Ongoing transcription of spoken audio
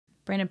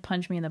Brandon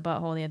punched me in the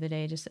butthole the other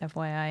day, just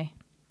FYI.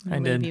 I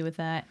leave did. you with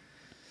that.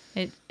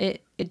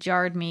 It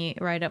jarred me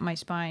right up my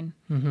spine.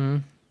 Mm-hmm.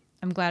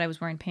 I'm glad I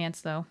was wearing pants,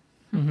 though.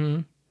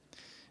 Mm-hmm.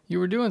 You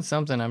were doing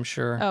something, I'm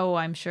sure. Oh,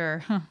 I'm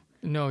sure.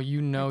 No,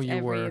 you know That's you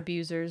every were.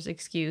 abuser's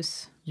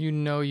excuse. You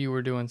know you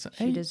were doing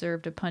something. She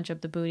deserved to punch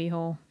up the booty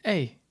hole.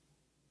 Hey,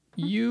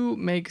 you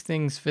make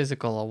things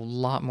physical a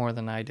lot more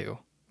than I do.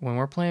 When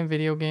we're playing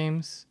video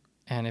games,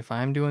 and if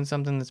I'm doing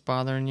something that's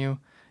bothering you,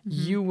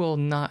 you will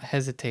not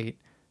hesitate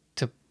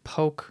to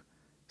poke,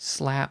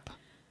 slap,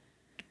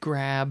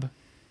 grab,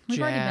 We've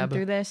already been jab.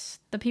 through this.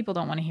 The people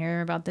don't want to hear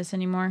about this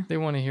anymore. They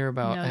want to hear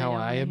about No, they how don't I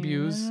wanna hear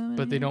abuse, about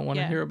but they it. don't want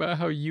to Yeah. hear about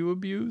how you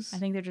abuse. I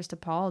think they're just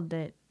appalled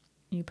that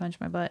you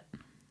punched my butt.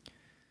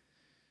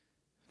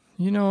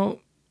 You know,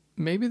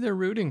 maybe they're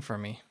rooting for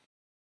me.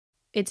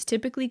 It's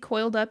typically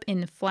coiled up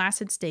in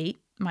flaccid state,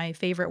 my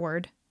favorite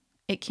word.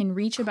 It can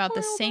reach about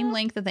the same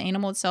length of the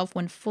animal itself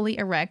when fully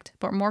erect,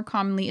 but more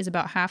commonly is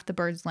about half the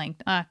bird's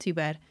length. Ah, too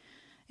bad.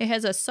 It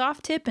has a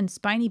soft tip and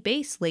spiny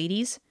base,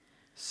 ladies.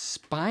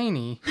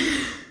 Spiny?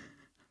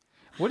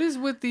 What is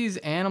with these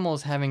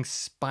animals having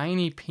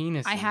spiny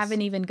penises? I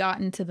haven't even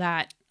gotten to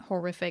that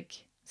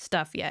horrific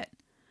stuff yet.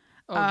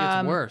 Oh, it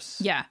gets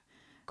worse. Yeah.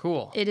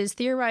 Cool. It is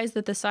theorized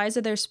that the size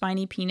of their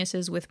spiny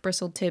penises with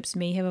bristled tips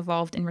may have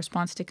evolved in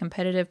response to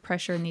competitive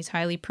pressure in these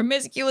highly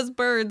promiscuous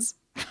birds.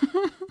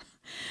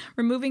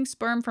 Removing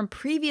sperm from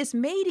previous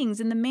matings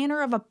in the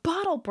manner of a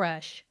bottle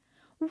brush.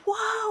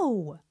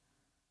 Whoa!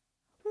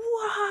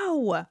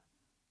 Whoa!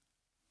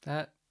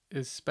 That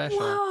is special.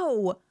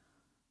 Whoa!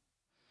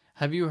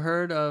 Have you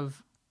heard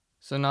of...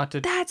 So not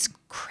to... That's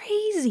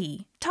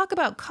crazy. Talk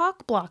about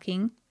cock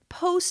blocking.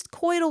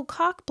 Post-coital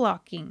cock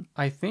blocking.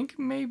 I think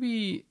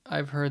maybe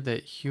I've heard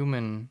that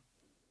human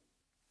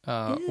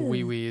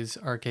wee-wees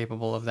are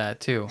capable of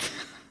that too.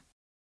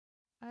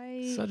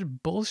 Such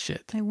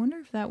bullshit. I wonder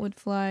if that would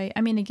fly.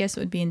 I mean, I guess it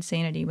would be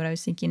insanity, but I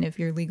was thinking if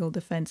your legal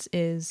defense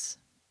is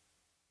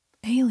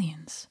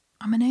aliens.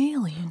 I'm an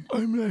alien.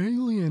 I'm an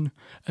alien.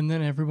 And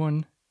then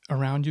everyone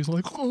around you's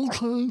like,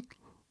 okay,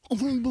 I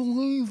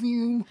believe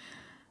you.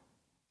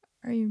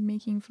 Are you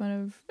making fun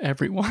of...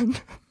 Everyone.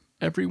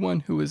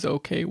 Everyone who is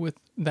okay with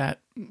that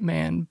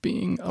man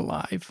being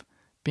alive,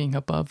 being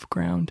above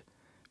ground,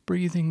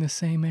 breathing the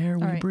same air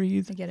we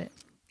breathe. I get it.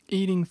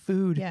 Eating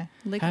food. Yeah.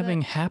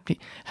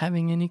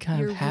 Having any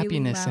kind of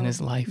happiness in his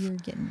life. You're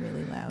getting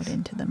really loud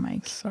into the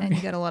mic. Sorry. And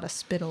you got a lot of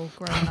spittle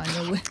growing on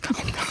your lip.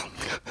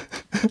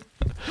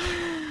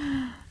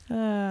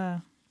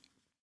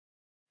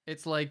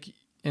 It's like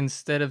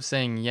instead of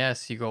saying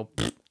yes, you go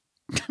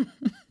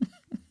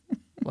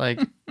like,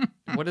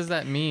 what does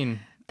that mean?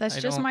 That's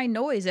just my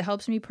noise. It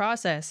helps me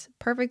process.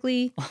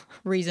 Perfectly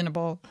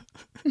reasonable.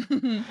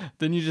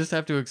 Then you just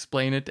have to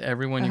explain it to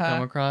everyone you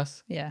come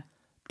across. Yeah.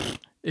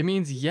 It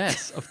means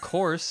yes, of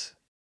course.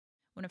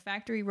 When a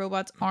factory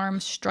robot's arm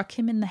struck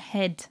him in the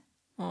head.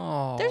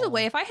 Oh. There's a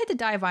way. If I had to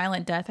die a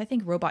violent death, I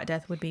think robot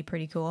death would be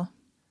pretty cool.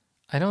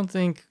 I don't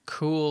think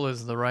cool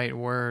is the right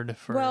word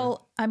for...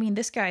 Well, I mean,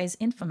 this guy is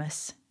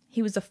infamous.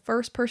 He was the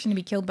first person to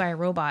be killed by a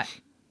robot.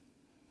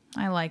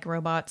 I like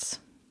robots.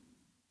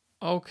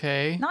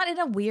 Okay. Not in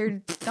a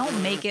weird...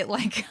 Don't make it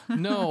like...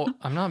 No,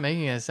 I'm not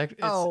making it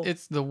a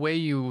It's the way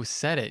you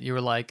said it. You were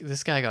like,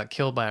 this guy got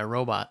killed by a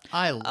robot.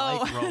 I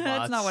like robots.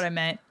 That's not what I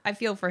meant. I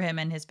feel for him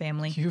and his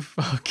family. You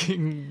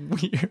fucking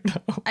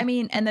weirdo. I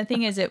mean, and the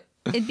thing is,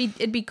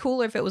 it'd be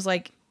cooler if it was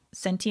like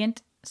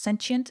sentient,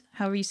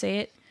 however you say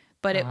it.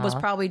 But it was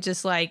probably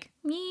just like,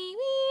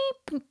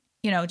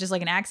 just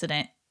like an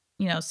accident.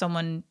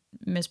 Someone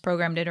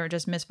misprogrammed it or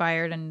just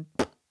misfired, and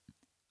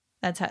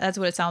that's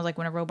what it sounds like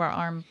when a robot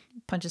arm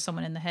punches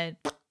someone in the head.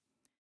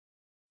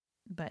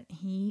 But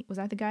was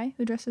that the guy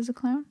who dressed as a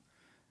clown?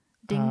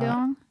 Ding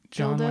Dong?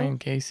 John Dildo? Wayne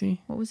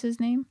Casey? What was his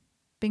name?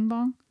 Bing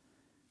Bong?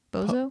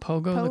 Bozo?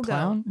 Pogo the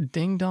clown?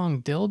 Ding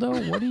Dong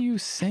Dildo? What are you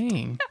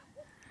saying?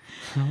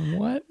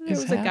 What There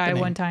was a guy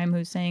one time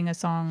who sang a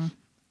song.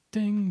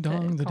 Ding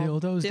dong, the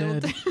dildo's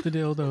dead. The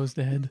dildo's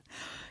dead.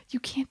 You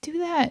can't do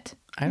that.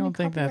 I don't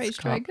think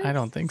that's... I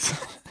don't think so.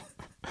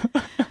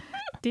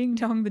 Ding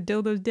dong, the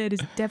dildo's dead is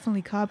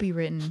definitely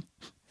copywritten.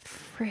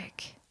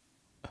 Frick.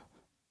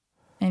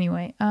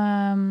 Anyway,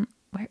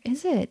 where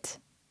is it?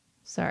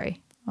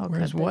 Sorry.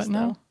 Where's what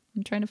now?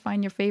 I'm trying to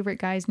find your favorite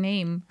guy's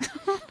name.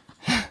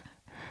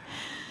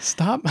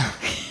 Stop.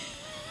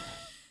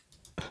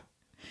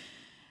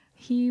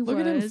 Look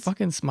at him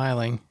fucking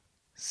smiling.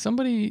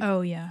 Somebody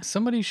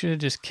should have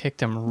just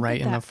kicked him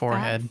right in the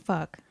forehead.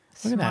 Fuck.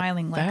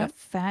 Smiling like a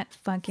fat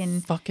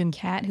fucking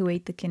cat who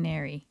ate the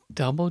canary.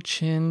 Double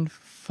chin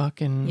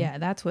fucking... Yeah,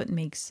 that's what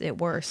makes it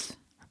worse.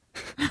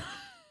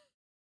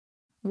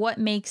 What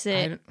makes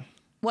it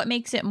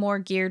more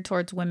geared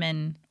towards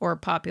women or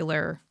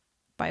popular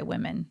by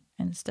women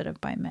instead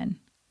of by men?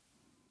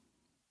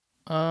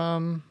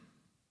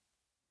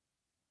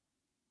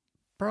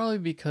 Probably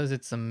because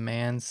it's a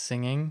man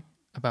singing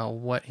about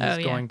what he's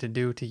going to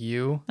do to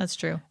you. That's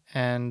true.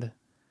 And,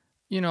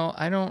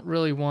 I don't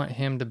really want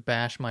him to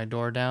bash my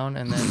door down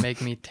and then make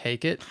me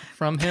take it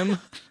from him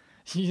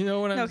You know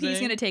what I'm saying? No, he's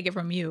going to take it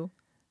from you.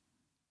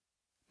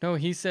 No,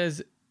 he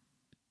says,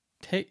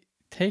 take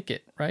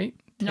it, right?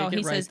 No, Take he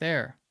it right says,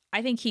 there.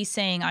 I think he's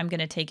saying, I'm going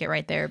to take it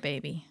right there,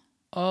 baby.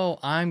 Oh,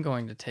 I'm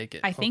going to take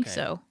it. I think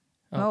so.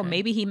 Oh, Okay.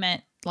 maybe he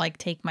meant like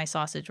take my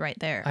sausage right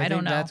there. I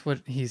don't know. That's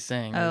what he's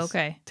saying. Oh, is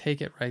okay.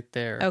 Take it right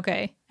there.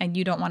 Okay. And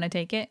you don't want to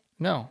take it?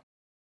 No.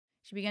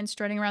 She began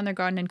strutting around their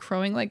garden and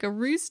crowing like a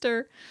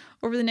rooster.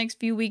 Over the next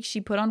few weeks,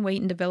 she put on weight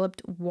and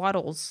developed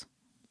wattles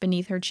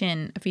beneath her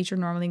chin, a feature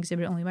normally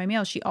exhibited only by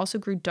males. She also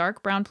grew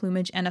dark brown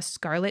plumage and a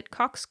scarlet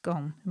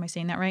coxcomb. Am I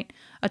saying that right?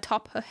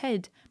 Atop her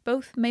head,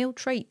 both male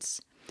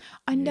traits.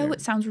 I know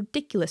it sounds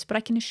ridiculous, but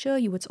I can assure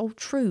you it's all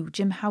true,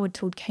 Jim Howard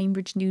told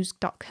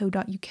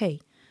CambridgeNews.co.uk.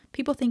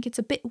 People think it's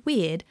a bit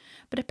weird,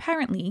 but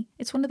apparently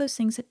it's one of those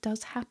things that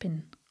does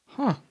happen.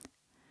 Huh.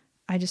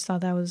 I just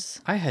thought that was...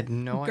 I had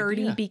no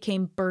Gertie idea.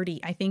 became Birdie.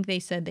 I think they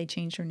said they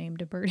changed her name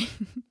to Birdie.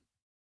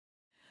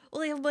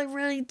 Well, they have my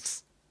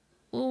rights.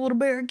 Little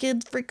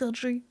Americans, free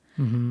country.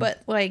 Mm-hmm.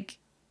 But, like,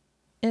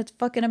 it's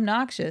fucking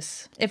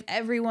obnoxious. If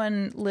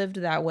everyone lived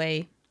that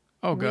way,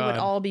 Oh, we God. would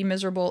all be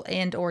miserable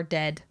and or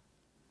dead.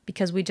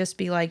 Because we'd just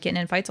be, like, getting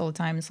in fights all the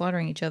time and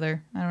slaughtering each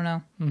other. I don't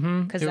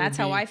know. Because that's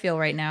how I feel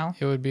right now.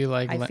 It would be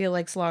like... I feel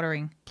like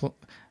slaughtering.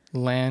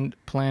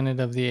 Planet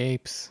of the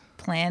Apes.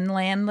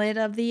 Landlet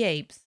of the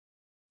Apes.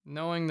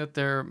 Knowing that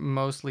they're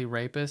mostly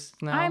rapists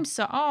now. I'm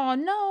so... Oh,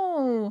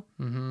 no.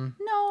 Mm-hmm.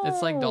 No.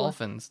 It's like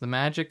dolphins. The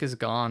magic is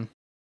gone.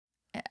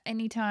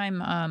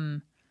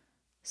 Anytime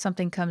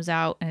something comes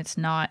out and it's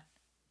not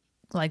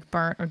like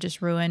burnt or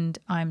just ruined,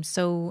 I'm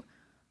so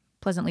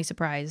pleasantly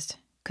surprised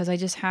because I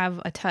just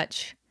have a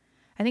touch.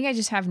 I think I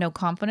just have no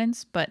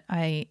confidence, but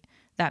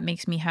that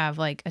makes me have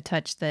like a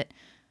touch that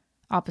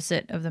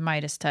opposite of the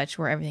Midas touch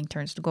where everything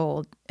turns to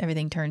gold,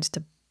 everything turns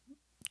to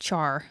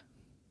char,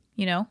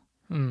 you know?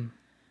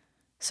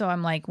 So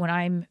I'm like, when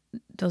I'm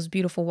those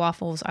beautiful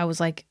waffles, I was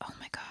like, oh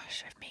my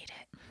gosh, I've made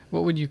it.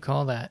 What would you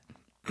call that?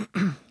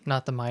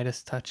 Not the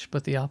Midas touch,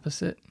 but the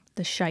opposite.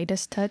 The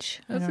shyness touch.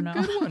 That's I don't a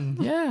know. good one.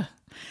 Yeah.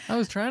 I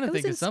was trying to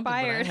think of something, but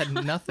I inspired.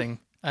 had nothing.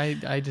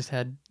 I just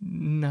had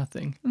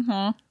nothing.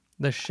 Uh-huh.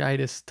 The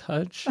shyness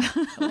touch.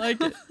 I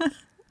like it.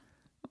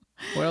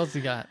 What else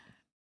you got?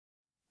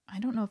 I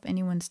don't know if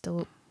anyone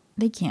still...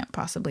 They can't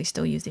possibly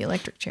still use the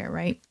electric chair,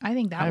 right? I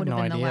think that I would have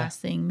have no been the idea. last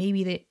thing.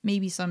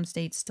 Maybe some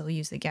states still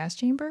use the gas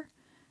chamber.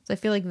 So I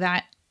feel like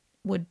that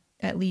would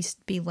at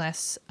least be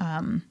less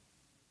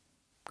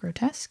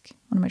grotesque.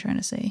 What am I trying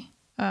to say?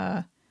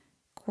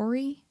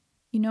 Gory,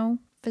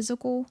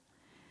 physical.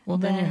 Well,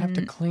 then you have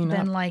to clean up.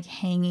 Than like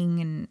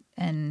hanging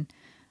and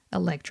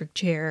electric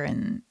chair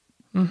and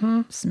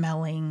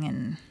smelling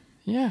and...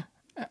 Yeah.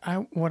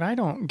 What I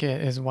don't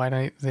get is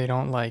why they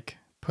don't like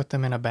put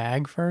them in a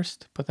bag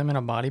first. Put them in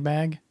a body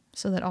bag.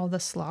 So that all the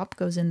slop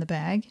goes in the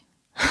bag.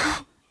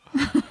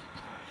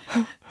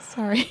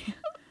 Sorry.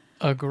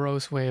 A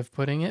gross way of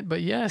putting it,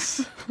 but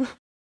yes.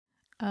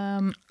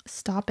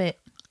 Stop it.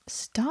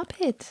 Stop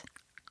it.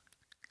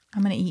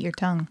 I'm going to eat your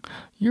tongue.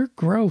 You're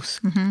gross.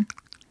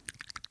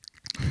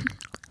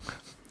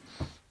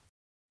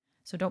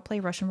 So don't play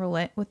Russian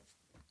roulette with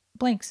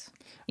blanks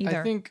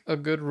either. I think a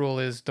good rule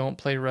is don't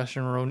play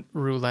Russian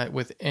roulette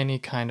with any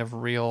kind of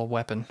real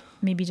weapon.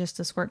 Maybe just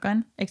a squirt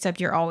gun,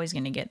 except you're always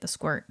going to get the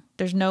squirt.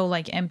 There's no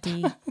like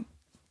empty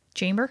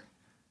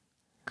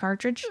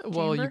cartridge.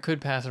 Well, chamber? you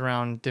could pass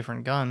around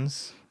different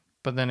guns,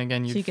 but then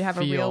again, So you could have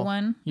a real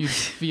one? You'd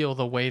feel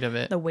the weight of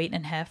it. The weight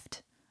and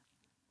heft.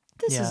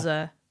 This is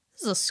a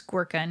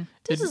squirt gun.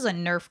 This is a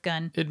Nerf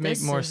gun. It'd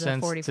make more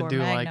sense to do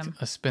Magnum.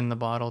 like a spin the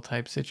bottle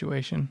type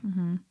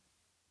situation.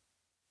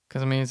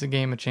 Because I mean, it's a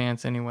game of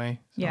chance anyway.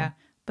 So. Yeah,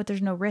 but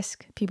there's no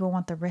risk. People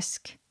want the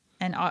risk,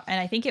 and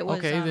I think it was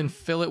okay. Then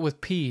fill it with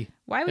pee.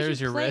 Why would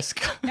There's you your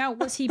risk. Now,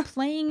 was he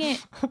playing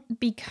it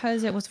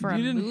because it was for a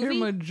movie? You didn't hear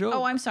my joke.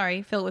 Oh, I'm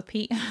sorry. Fill it with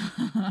pee.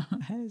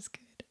 That is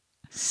good.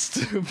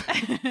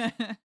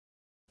 Stupid.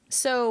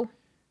 So,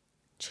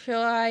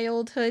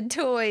 childhood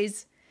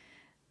toys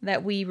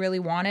that we really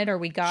wanted or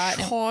we got.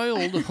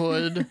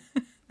 Childhood.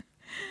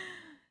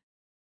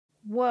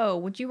 Whoa,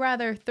 would you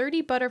rather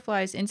 30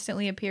 butterflies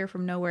instantly appear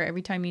from nowhere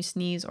every time you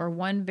sneeze or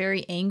one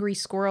very angry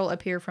squirrel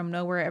appear from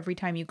nowhere every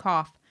time you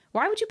cough?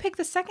 Why would you pick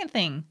the second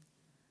thing?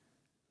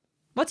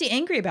 What's he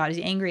angry about? Is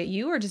he angry at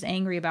you or just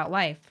angry about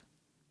life?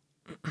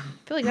 I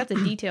feel like that's a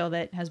detail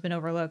that has been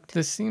overlooked.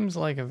 This seems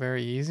like a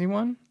very easy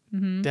one.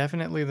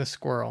 Definitely the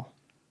squirrel.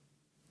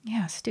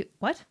 Yeah,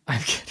 what?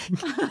 I'm kidding.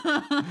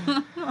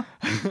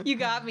 You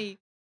got me.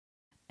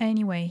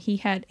 Anyway, he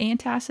had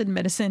antacid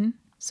medicine.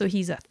 So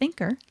he's a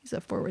thinker. He's a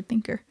forward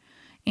thinker.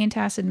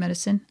 Antacid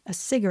medicine, a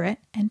cigarette,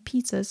 and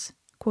pizzas,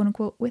 quote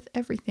unquote, with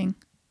everything.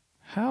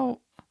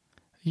 How?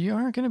 You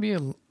aren't going to be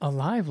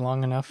alive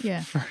long enough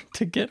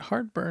to get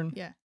heartburn.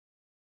 Yeah.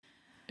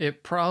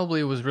 It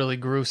probably was really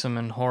gruesome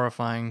and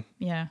horrifying.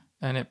 Yeah.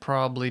 And it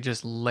probably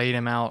just laid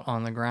him out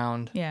on the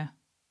ground. Yeah.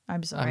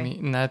 I'm sorry. I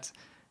mean,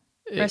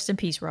 Rest in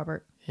peace,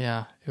 Robert.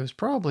 Yeah. It was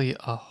probably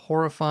a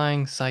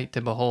horrifying sight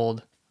to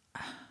behold.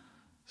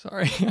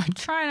 Sorry.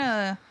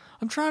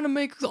 I'm trying to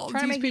make all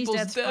Trying to these make these people's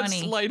deaths deaths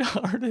funny.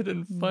 lighthearted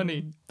and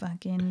funny.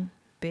 Fucking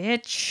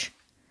bitch.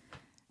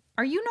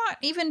 Are you not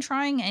even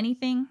trying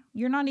anything?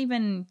 You're not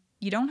even...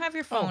 You don't have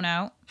your phone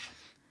out.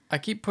 I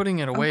keep putting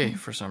it away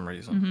for some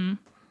reason. Mm-hmm.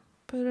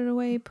 Put it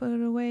away, put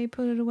it away,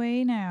 put it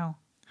away now.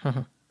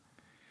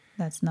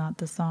 That's not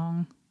the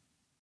song.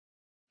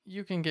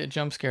 You can get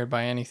jump scared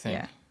by anything.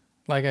 Yeah.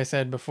 Like I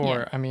said before,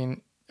 Yeah. I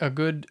mean,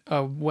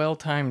 a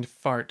well-timed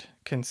fart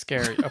can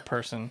scare a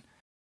person.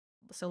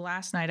 So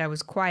last night I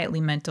was quietly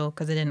mental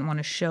because I didn't want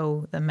to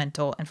show the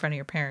mental in front of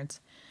your parents.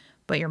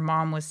 But your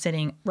mom was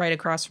sitting right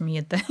across from me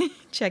at the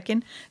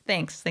check-in.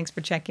 Thanks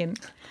for checking.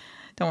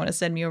 Don't want to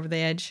send me over the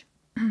edge.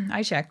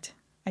 I checked.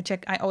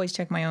 I always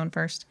check my own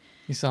first.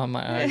 You saw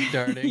my eyes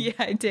darting. Yeah,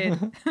 I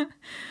did.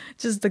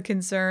 Just the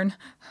concern.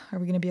 Are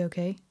we going to be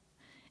okay?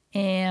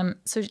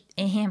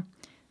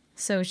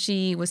 So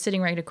she was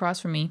sitting right across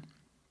from me,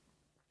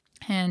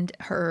 and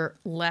her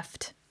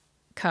left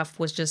cuff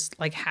was just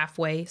like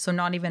halfway, so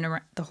not even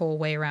the whole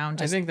way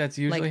around. I think that's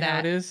usually like how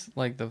that. it is.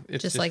 Like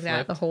it's just like that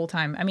flipped. the whole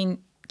time. I mean,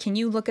 can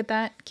you look at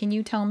that? Can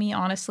you tell me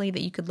honestly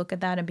that you could look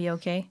at that and be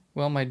okay?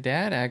 Well, my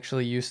dad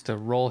actually used to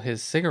roll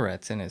his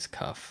cigarettes in his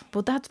cuff.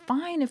 But that's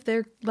fine if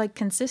they're like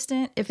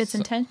consistent, if it's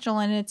intentional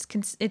and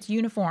it's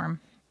uniform.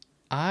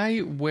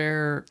 I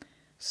wear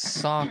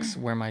socks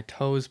where my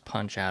toes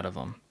punch out of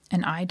them.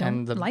 And I don't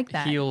And the like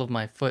that. heel of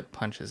my foot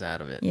punches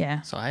out of it.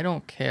 Yeah. So I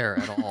don't care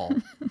at all.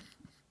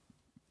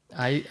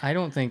 I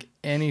don't think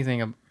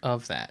anything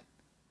of that.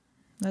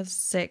 That's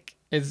sick.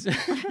 It's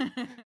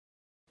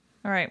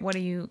All right, what do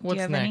you what's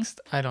have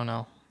next? I don't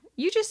know.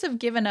 You just have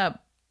given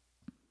up.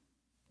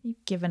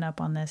 You've given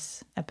up on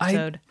this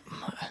episode.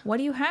 What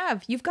do you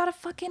have? You've got a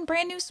fucking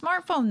brand new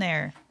smartphone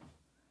there.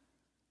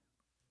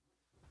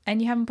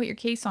 And you haven't put your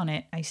case on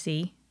it, I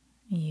see.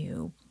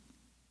 You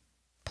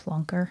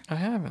plunker. I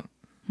haven't.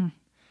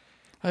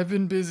 I've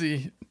been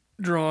busy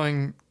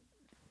drawing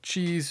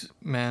cheese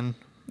men.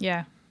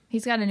 Yeah.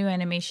 He's got a new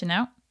animation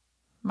out.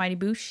 Mighty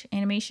Boosh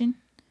animation.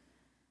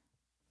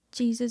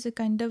 Cheese is a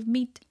kind of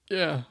meat.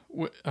 Yeah.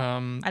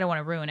 I don't want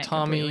to ruin it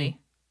Tommy. completely.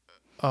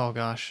 Oh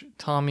gosh,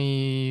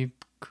 Tommy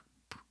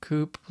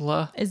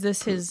Koopla. Is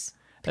this his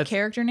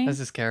character name? That's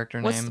his character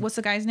name. What's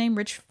the guy's name?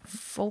 Rich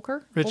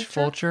Fulcher? Rich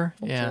Fulcher?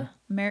 Yeah.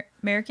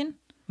 American?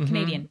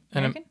 Canadian?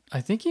 American?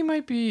 I think he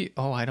might be.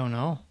 Oh, I don't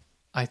know.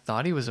 I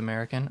thought he was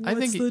American.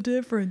 What's the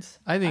difference?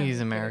 I think he's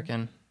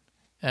American.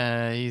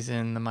 He's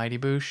in the Mighty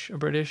Boosh, a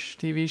British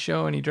TV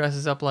show, and he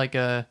dresses up like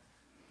a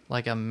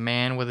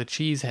man with a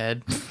cheese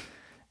head.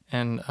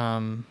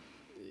 And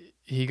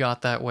he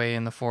got that way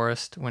in the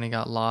forest when he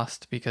got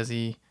lost because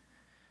he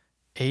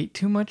ate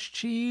too much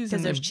cheese.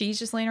 Because there's cheese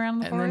just laying around in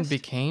the forest? And then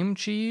became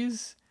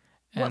cheese.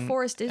 What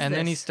forest is this? And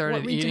then he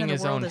started eating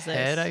his own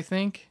head, I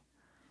think.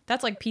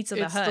 That's like Pizza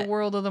the Hut. It's the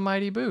world of the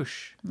Mighty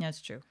Boosh. Yeah,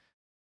 that's true.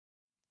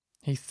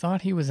 He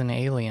thought he was an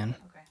alien.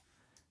 Okay.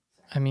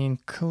 I mean,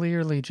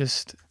 clearly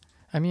just...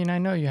 I mean, I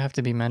know you have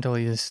to be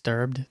mentally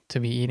disturbed to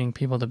be eating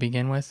people to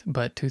begin with,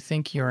 but to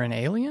think you're an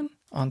alien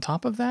on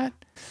top of that?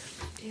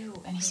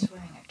 Ew, and he's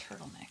wearing a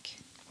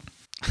turtleneck.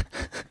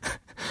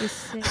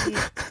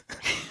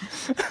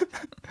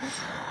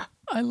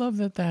 I love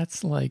that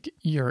that's like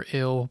your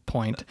ill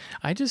point.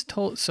 I just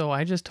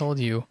told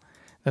you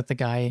that the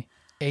guy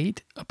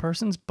ate a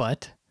person's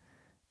butt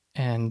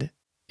and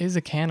is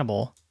a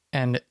cannibal,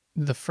 and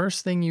the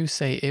first thing you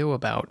say ew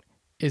about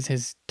is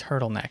his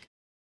turtleneck.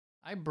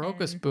 I broke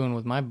a spoon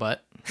with my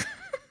butt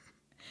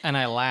and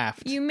I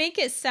laughed. You make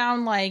it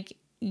sound like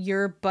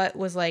your butt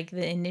was like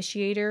the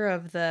initiator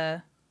of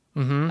the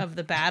of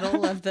the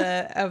battle of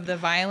the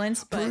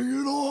violence, but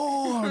Bring it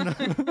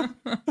on.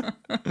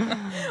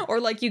 or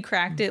like you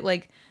cracked it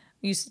like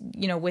you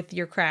know with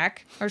your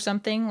crack or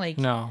something like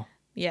No,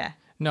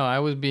 I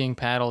was being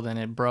paddled and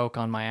it broke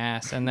on my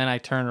ass, and then I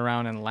turned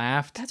around and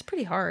laughed. That's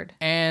pretty hard.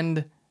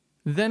 And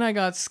then I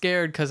got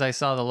scared because I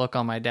saw the look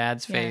on my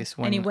dad's face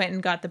when and he went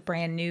and got the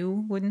brand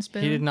new wooden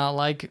spoon. he did not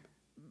like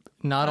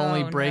not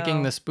only breaking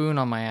no. the spoon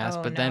on my ass,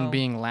 Oh, but then no.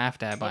 being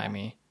laughed at by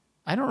me.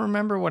 I don't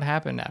remember what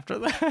happened after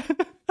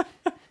that.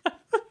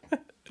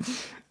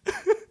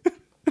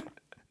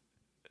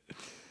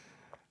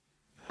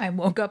 I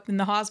woke up in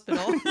the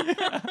hospital.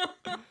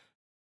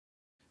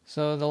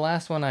 So the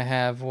last one I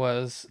have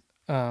was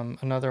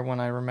another one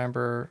I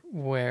remember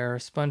where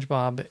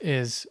SpongeBob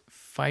is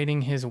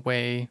fighting his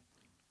way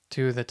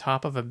to the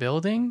top of a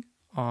building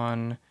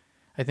on,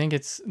 I think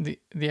it's the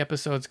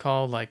episode's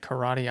called like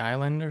Karate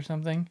Island or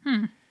something.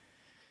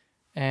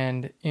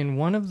 And in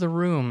one of the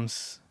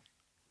rooms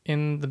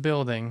in the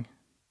building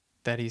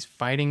that he's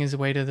fighting his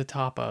way to the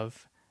top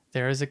of,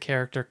 there is a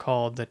character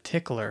called the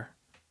Tickler.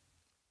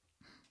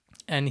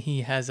 And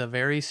he has a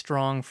very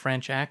strong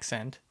French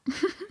accent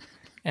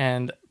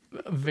and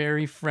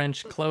very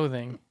French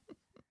clothing.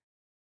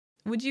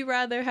 Would you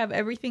rather have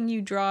everything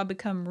you draw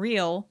become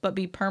real but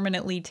be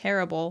permanently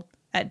terrible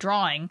at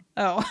drawing?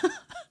 Oh.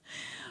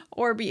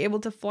 Or be able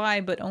to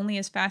fly but only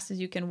as fast as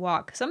you can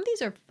walk? Some of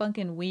these are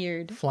fucking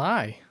weird.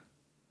 Fly.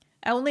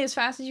 Only as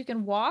fast as you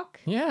can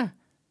walk? Yeah.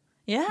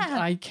 Yeah.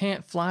 I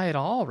can't fly at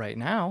all right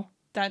now.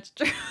 That's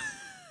true.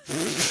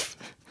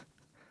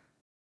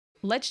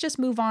 Let's just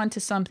move on to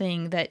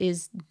something that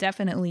is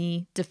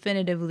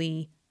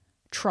definitively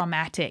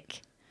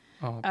traumatic.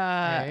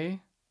 Okay.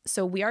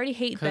 So we already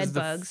hate bed the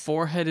bugs.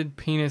 four-headed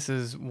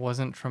penises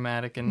wasn't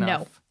traumatic enough.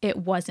 No, it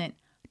wasn't.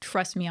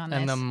 Trust me on this.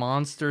 And the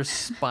monster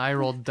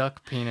spiral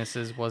duck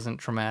penises wasn't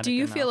traumatic Do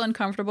you enough. feel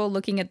uncomfortable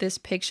looking at this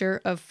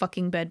picture of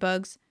fucking bed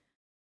bugs?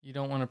 You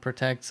don't want to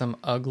protect some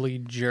ugly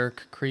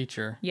jerk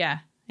creature. Yeah,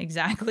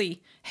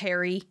 exactly.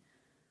 Hairy.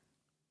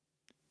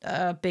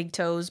 Big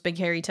toes, big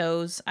hairy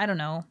toes. I don't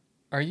know.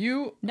 Are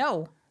you...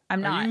 No,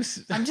 I'm not.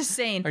 I'm just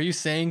saying. Are you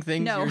saying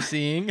things you're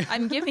seeing?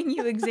 I'm giving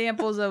you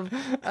examples of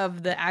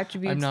the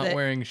attributes I'm not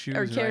wearing shoes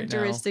or right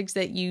characteristics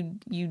that you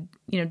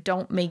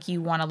don't make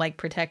you want to like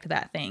protect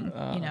that thing,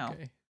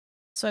 Okay.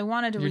 So I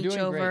wanted to reach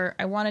over.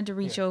 Great. I wanted to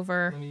reach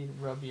over. Let me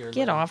rub your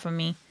Get leg. off of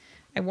me.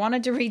 I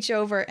wanted to reach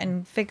over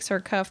and fix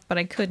her cuff, but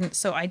I couldn't.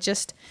 So I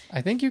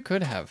think you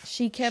could have.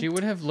 She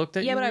would have looked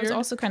at you. Yeah, but weird, I was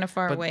also kind of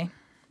far away.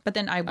 But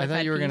then I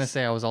thought you were going to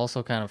say I was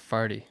also kind of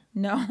farty.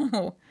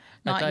 No,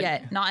 not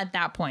yet. Not at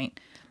that point.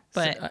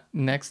 But so,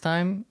 next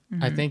time,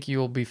 I think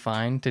you'll be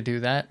fine to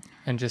do that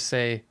and just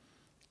say,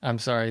 "I'm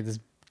sorry, this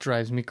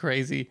drives me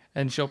crazy,"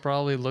 and she'll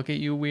probably look at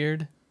you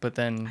weird. But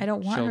then I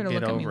don't want her to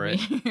look at me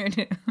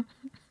weird.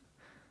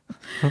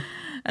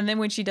 And then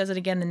when she does it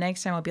again the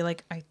next time, I'll be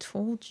like, "I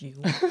told you,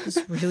 this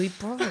really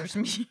bothers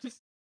me."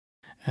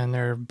 And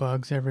there are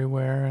bugs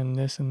everywhere, and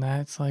this and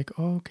that. It's like,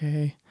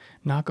 okay,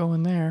 not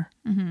going there.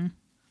 Mm-hmm.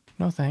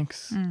 No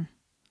thanks.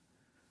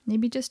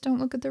 Maybe just don't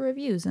look at the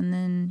reviews, and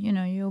then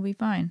you'll be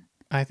fine.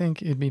 I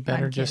think it'd be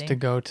better just to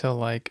go to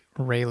like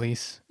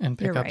Rayleigh's and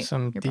pick up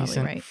some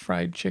decent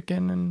fried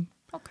chicken and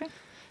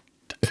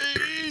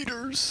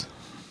taters.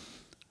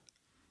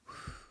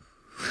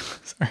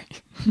 Sorry.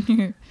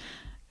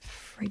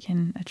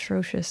 Freaking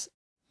atrocious.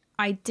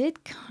 I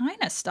did kind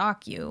of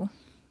stalk you.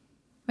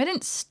 I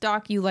didn't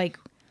stalk you like,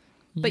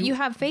 but you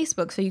have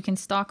Facebook, so you can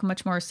stalk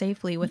much more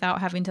safely without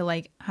having to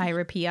like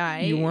hire a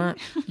PI. You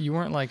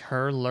weren't like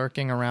her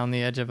lurking around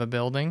the edge of a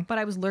building. But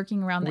I was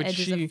lurking around the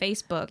edges of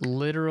Facebook.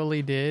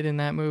 Literally did in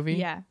that movie.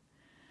 Yeah.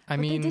 I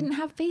mean, they didn't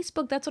have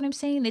Facebook. That's what I'm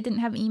saying. They didn't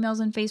have emails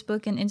and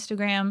Facebook and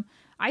Instagram.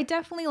 I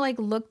definitely like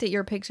looked at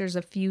your pictures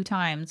a few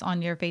times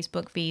on your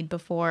Facebook feed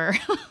before.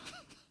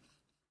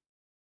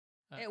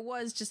 It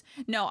was just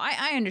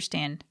I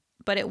understand,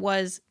 but it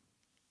was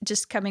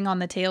just coming on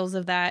the tails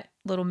of that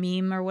little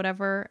meme or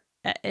whatever.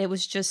 It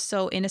was just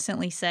so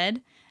innocently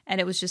said, and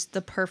it was just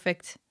the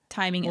perfect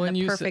timing and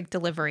the perfect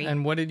delivery.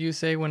 And what did you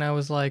say when I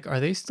was like, "Are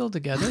they still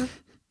together?"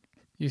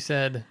 You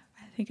said,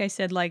 I think I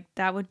said like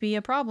that would be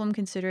a problem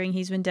considering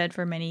he's been dead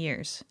for many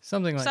years.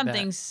 Something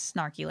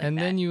snarky like that. And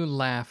then you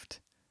laughed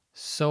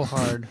so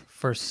hard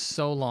for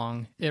so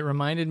long. It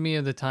reminded me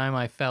of the time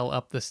I fell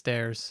up the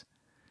stairs.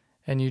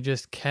 And you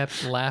just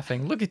kept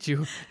laughing. Look at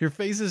you. Your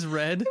face is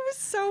red. It was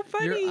so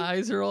funny. Your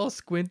eyes are all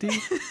squinty.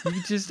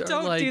 You just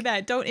Don't do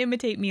that. Don't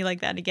imitate me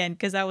like that again,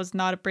 because that was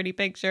not a pretty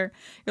picture.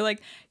 You're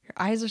like, your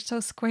eyes are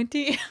so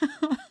squinty.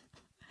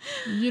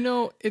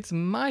 It's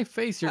my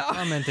face you're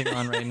commenting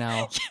on right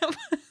now.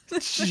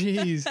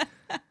 Jeez.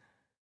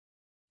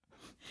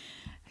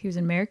 He was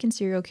an American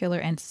serial killer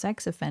and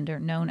sex offender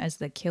known as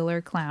the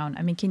Killer Clown.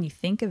 I mean, can you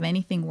think of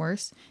anything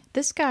worse?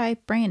 This guy,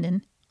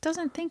 Brandon,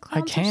 doesn't think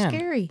clowns are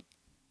scary.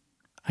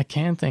 I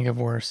can think of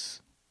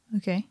worse.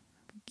 Okay.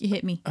 You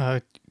hit me.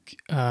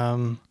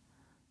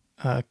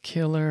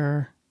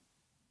 Killer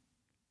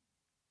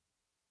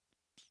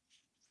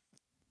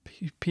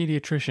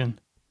pediatrician.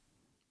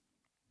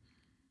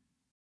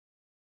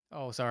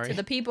 Oh, sorry. To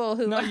the people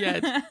who... Not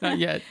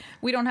yet.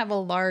 We don't have a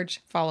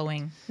large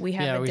following. We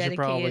have a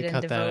dedicated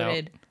and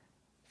devoted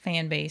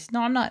fan base.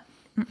 No, I'm not.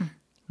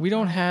 We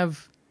don't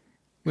have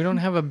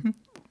a...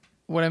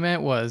 What I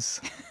meant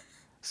was...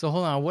 So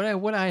hold on. What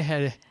I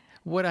had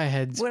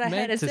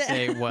meant to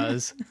say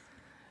was...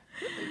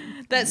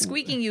 That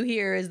squeaking you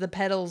hear is the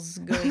pedals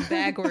going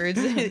backwards.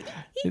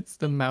 It's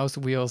the mouse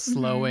wheel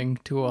slowing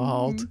to a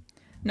halt.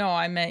 No,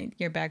 I meant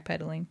you're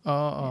backpedaling.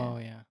 Oh,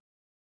 yeah.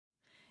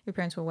 Your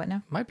parents were what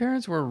now? My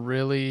parents were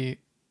really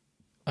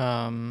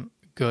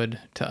good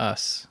to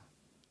us.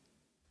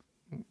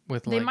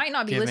 They might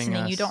not be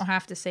listening. You don't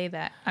have to say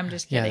that. I'm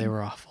just kidding. Yeah, they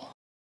were awful.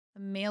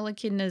 The male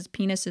echidna's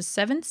penis is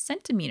 7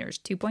 centimeters,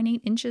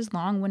 2.8 inches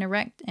long when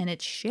erect, and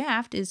its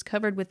shaft is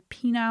covered with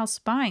penile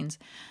spines.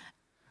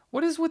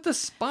 What is with the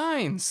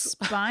spines?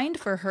 Spined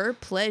for her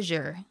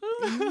pleasure.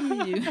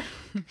 I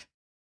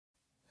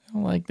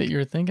don't like that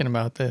you're thinking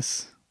about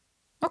this.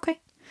 Okay,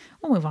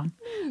 we'll move on.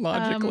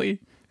 Logically.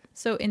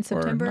 So in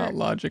September... Or not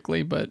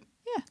logically, but...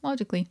 Yeah,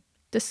 logically.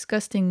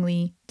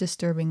 Disgustingly,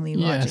 disturbingly,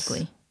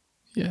 logically.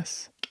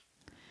 Yes.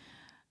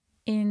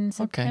 In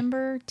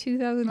September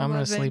 2011... I'm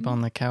going to sleep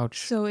on the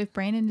couch. So if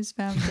Brandon is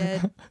found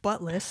dead,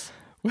 buttless...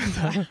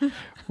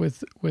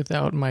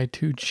 without my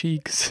 2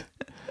 cheeks...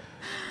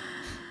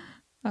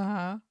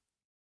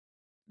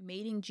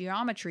 Mating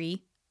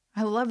geometry,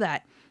 I love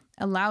that,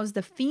 allows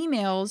the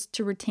females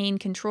to retain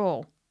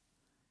control.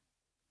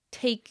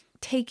 Take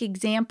take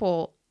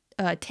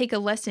a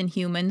lesson,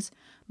 humans.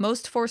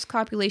 Most forced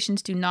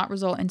copulations do not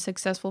result in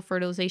successful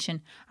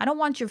fertilization. I don't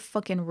want your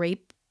fucking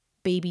rape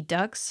baby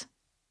ducks.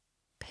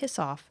 Piss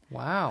off.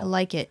 Wow. I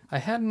like it. I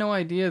had no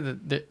idea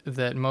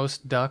that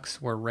most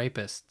ducks were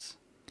rapists.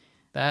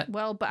 That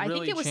but I really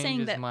think it was saying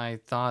changes that my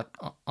thought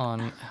on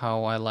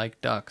how I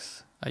like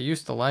ducks. I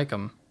used to like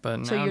them, but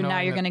now so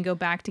knowing you're going to go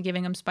back to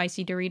giving them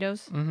spicy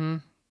Doritos? Mm-hmm.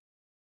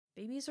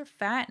 Babies are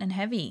fat and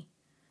heavy.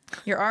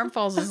 Your arm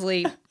falls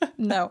asleep.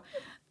 No.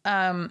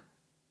 I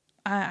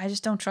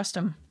just don't trust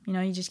them. You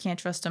know, you just can't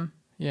trust them.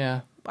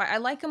 Yeah. I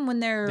like them when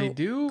they're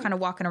kind of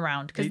walking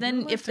around, because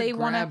then if they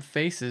want to grab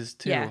faces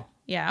too.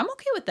 Yeah, I'm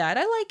okay with that.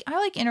 I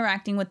like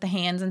interacting with the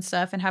hands and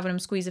stuff and having them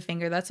squeeze a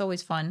finger. That's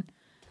always fun.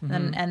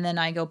 Mm-hmm. And then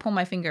I go pull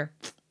my finger,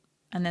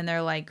 and then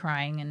they're like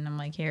crying, and I'm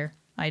like, here,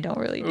 I don't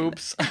really do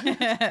Oops.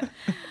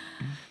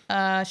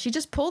 She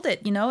just pulled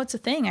it. You know, it's a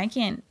thing. I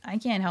can't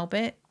help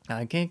it.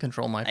 I can't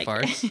control my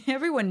farts.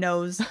 Everyone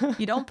knows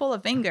you don't pull a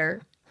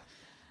finger.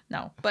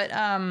 No, but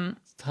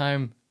It's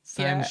time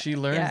she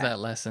learns that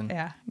lesson.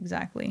 Yeah,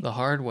 exactly. The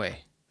hard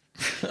way.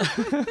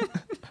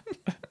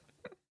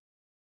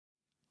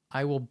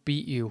 I will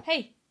beat you.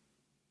 Hey.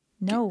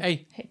 No.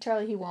 Hey,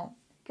 Charlie, he won't.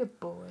 Good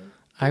boy.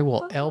 I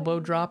will elbow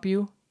drop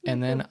you,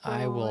 and then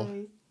I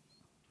will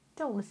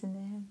Don't listen to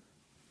him.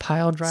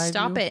 pile drive you.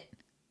 Stop it.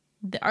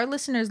 Our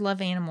listeners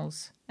love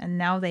animals, and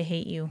now they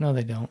hate you. No,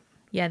 they don't.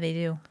 Yeah, they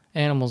do.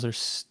 Animals are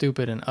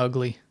stupid and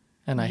ugly,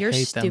 and I hate them.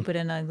 You're stupid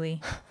and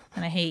ugly,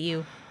 and I hate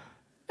you.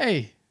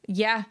 Hey.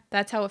 Yeah,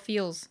 that's how it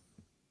feels.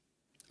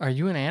 Are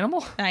you an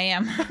animal? I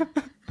am.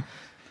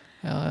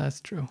 Oh,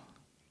 that's true.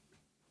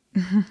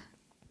 I'm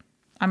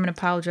going to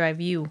pile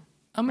drive you.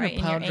 I'm going right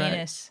to pile in your drive.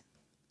 anus.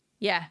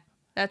 Yeah,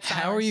 that's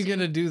How are you going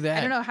to do that?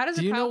 I don't know. How does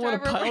do a you pile know what a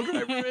driver pile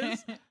work? driver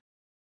is?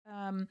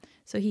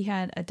 So he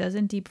had a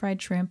dozen deep fried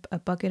shrimp, a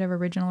bucket of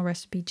original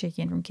recipe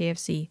chicken from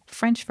KFC,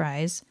 French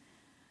fries,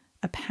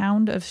 a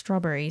pound of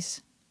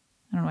strawberries.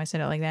 I don't know why I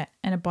said it like that,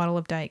 and a bottle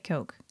of Diet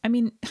Coke. I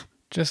mean,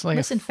 just like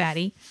listen,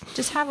 fatty,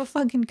 just have a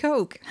fucking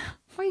Coke.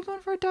 Why are you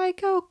going for a Diet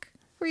Coke?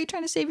 Where are you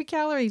trying to save your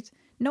calories?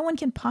 No one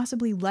can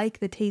possibly like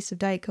the taste of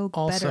Diet Coke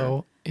better.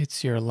 Also,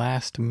 it's your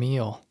last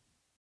meal.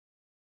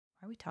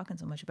 Why are we talking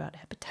so much about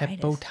hepatitis?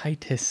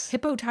 Hepatitis.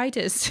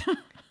 Hepatitis.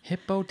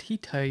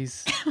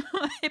 Hepatitis.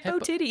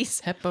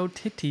 Hippotitties.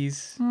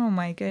 Hepatitis. Oh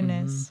my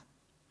goodness.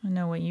 I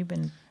know what you've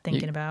been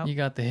thinking about. You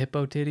got the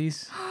hippo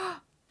titties?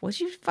 What'd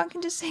you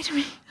fucking just say to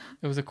me?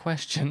 It was a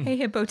question. Hey,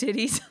 hippo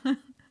titties.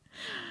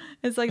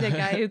 It's like that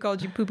guy who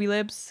called you poopy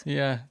lips.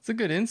 Yeah, it's a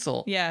good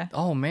insult. Yeah.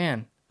 Oh,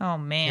 man. Oh,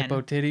 man.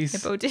 Hippo titties.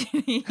 Hippo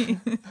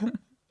titties.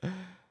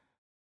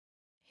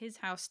 His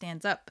house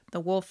stands up. The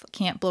wolf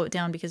can't blow it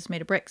down because it's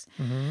made of bricks.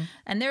 Mm-hmm.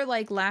 And they're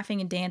like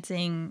laughing and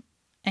dancing.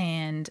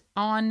 And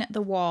on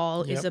the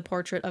wall is a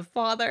portrait of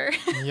father.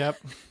 Yep.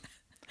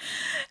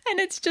 And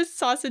it's just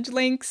sausage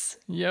links.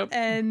 Yep.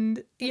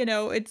 And, you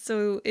know, it's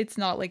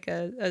not like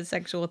a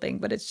sexual thing,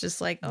 but it's just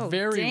like, oh,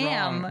 very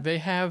damn. wrong. They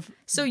have...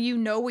 So you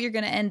know what you're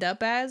going to end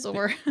up as?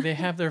 Or they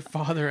have their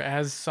father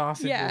as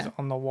sausages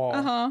on the wall.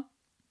 Uh-huh.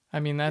 I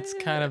mean, that's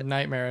kind of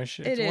nightmarish.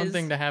 It's one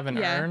thing to have an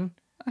urn,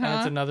 and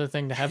it's another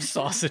thing to have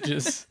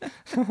sausages.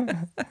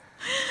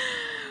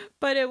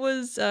 But it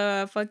was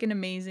fucking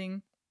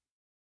amazing.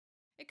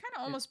 It kind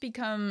of almost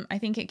I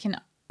think it can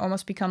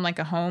almost become like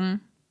a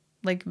home.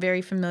 Like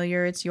very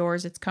familiar. It's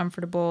yours. It's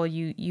comfortable.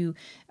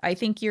 I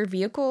think your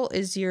vehicle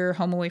is your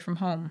home away from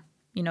home.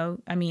 You know,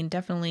 I mean,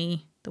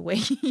 definitely the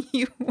way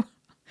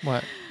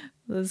What?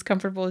 As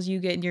comfortable as you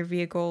get in your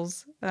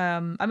vehicles.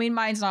 I mean,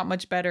 mine's not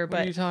much better, but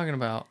what are you talking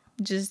about?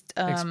 Just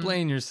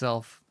explain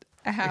yourself.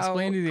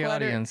 Explain to the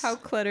audience how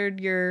cluttered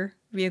your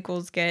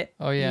vehicles get.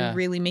 Oh yeah, you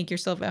really make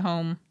yourself at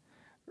home.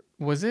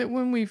 Was it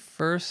when we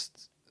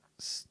first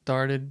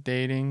started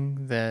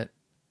dating that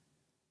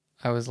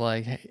I was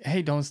like,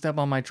 hey, don't step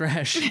on my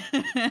trash.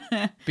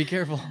 Be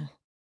careful.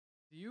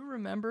 Do you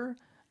remember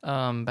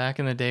back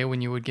in the day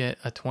when you would get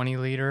a 20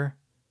 liter?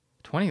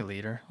 20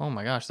 liter? Oh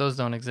my gosh, those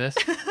don't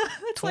exist.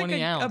 It's 20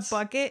 like ounce. A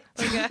bucket.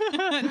 Like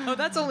no,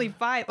 that's only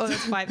 5. Oh,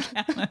 that's 5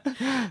 gallons.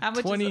 How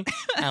much 20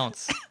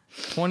 ounce.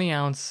 20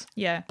 ounce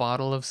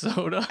bottle of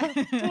soda.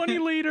 20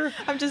 liter.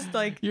 I'm just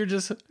like, you're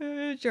just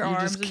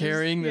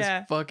carrying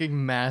this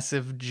fucking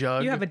massive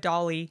jug. You have a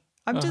dolly.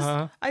 I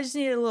just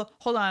need a little,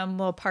 hold on, I'm a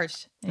little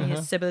parched. And you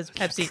sip of this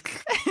Pepsi.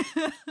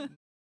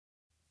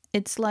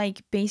 It's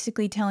like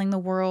basically telling the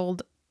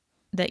world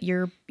that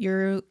your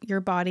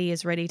body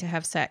is ready to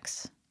have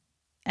sex.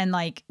 And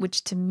like,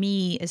 which to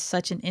me is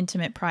such an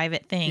intimate,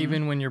 private thing.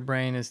 Even when your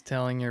brain is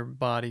telling your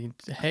body,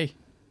 hey,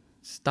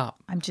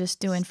 stop. I'm just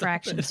doing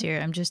fractions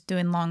here. I'm just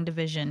doing long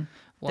division.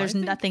 Well, there's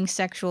nothing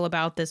sexual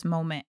about this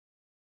moment.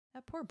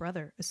 That poor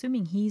brother,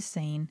 assuming he's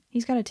sane,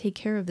 he's got to take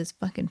care of this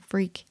fucking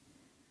freak.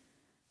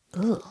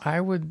 Ugh.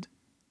 I would.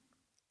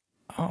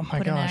 Oh my gosh.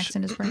 Put an axe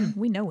in his brain.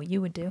 We know what you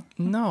would do.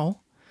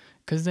 No,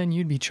 because then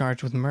you'd be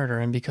charged with murder,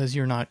 and because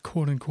you're not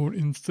quote unquote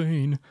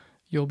insane,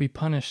 you'll be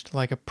punished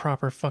like a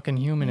proper fucking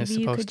human is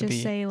supposed to be. You could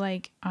just say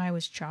like, I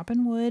was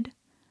chopping wood,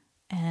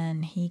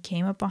 and he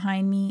came up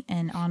behind me,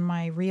 and on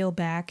my real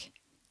back,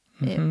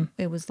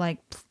 it was like,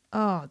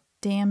 oh,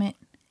 damn it.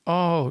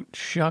 Oh,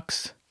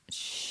 shucks.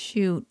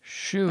 Shoot.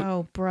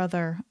 Oh,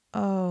 brother.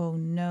 Oh,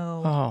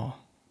 no. Oh.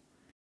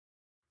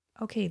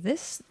 Okay,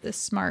 this is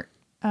smart.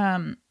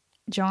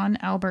 John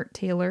Albert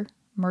Taylor,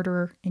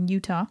 murderer in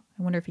Utah.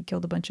 I wonder if he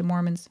killed a bunch of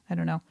Mormons. I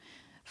don't know.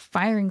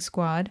 Firing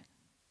squad.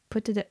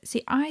 Put to death.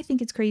 See, I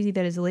think it's crazy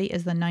that as late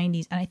as the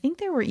 90s, and I think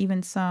there were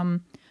even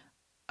some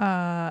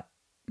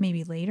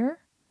maybe later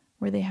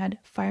where they had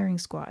firing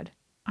squad.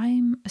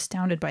 I'm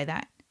astounded by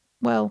that.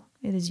 Well,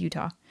 it is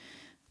Utah.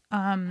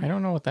 I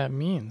don't know what that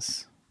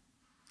means.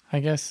 I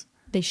guess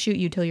they shoot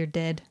you till you're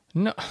dead.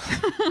 No.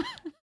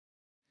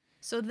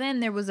 So then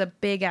there was a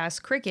big ass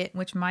cricket,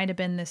 which might have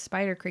been this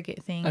spider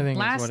cricket thing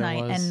last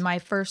night, and my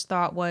first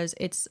thought was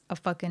it's a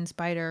fucking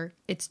spider.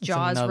 It's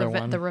Jaws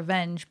the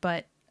Revenge,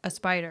 but a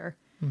spider.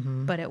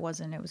 Mm-hmm. But it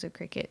wasn't. It was a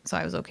cricket, so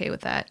I was okay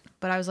with that.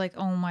 But I was like,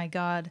 oh my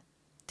god,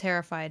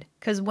 terrified,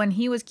 because when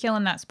he was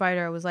killing that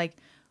spider, I was like,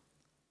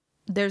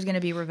 there's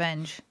gonna be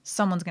revenge.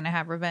 Someone's gonna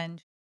have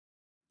revenge.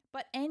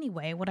 But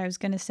anyway, what I was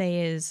gonna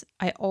say is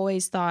I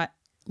always thought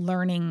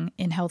learning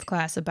in health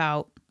class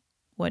about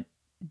what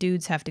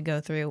dudes have to go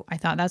through, I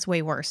thought that's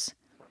way worse,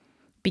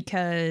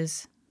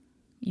 because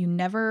you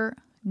never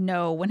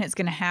know when it's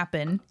going to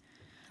happen.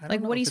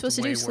 Like, what are you supposed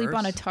to do? Sleep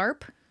on a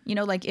tarp? You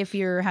know, like if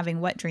you're having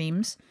wet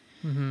dreams.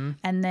 Mm-hmm.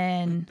 And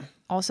then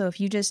also if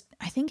you just,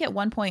 I think at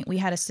one point we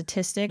had a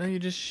statistic. No, you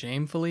just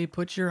shamefully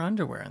put your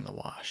underwear in the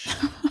wash.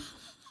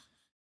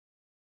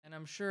 And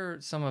I'm sure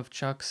some of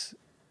Chuck's,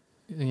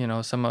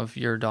 some of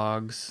your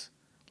dog's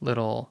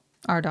little...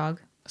 Our dog.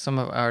 Some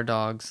of our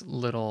dog's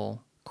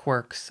little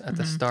quirks at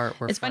the start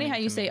were It's funny how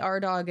you say our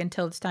dog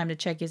until it's time to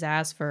check his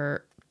ass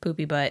for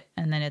poopy butt,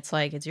 and then it's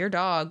like, it's your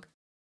dog.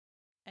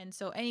 And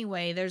so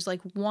anyway, there's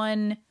like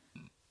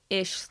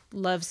one-ish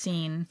love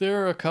scene.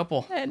 There are a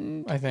couple,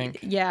 I think.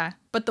 Yeah,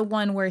 but the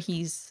one where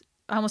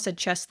I almost said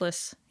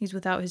chestless. He's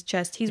without his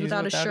chest. He's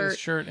without a shirt. His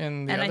shirt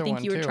in the and other I think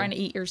one you were too. trying to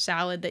eat your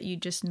salad that you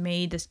just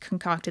made,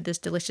 concocted this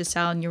delicious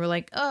salad, and you were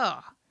like, oh,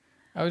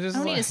 I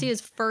don't need to see his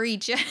furry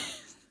chest.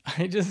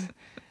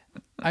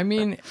 I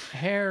mean,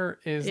 hair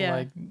is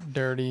like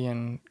dirty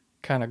and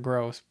kind of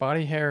gross.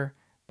 Body hair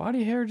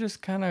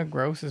just kind of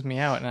grosses me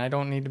out, and I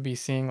don't need to be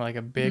seeing like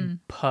a big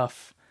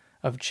puff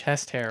of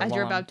chest hair as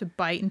you're about to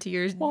bite into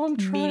your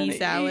meaty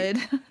salad.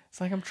 It's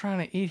like I'm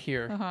trying to eat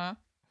here. Uh-huh.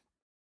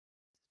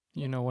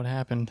 You know what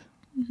happened.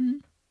 Mm-hmm.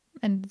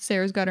 And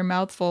Sarah's got her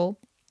mouth full.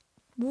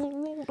 I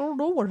don't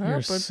know what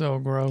happened. You're so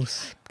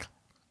gross.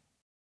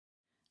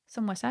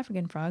 Some West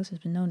African frogs has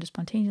been known to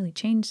spontaneously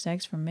change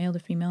sex from male to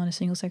female in a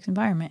single-sex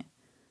environment.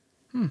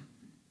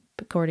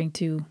 According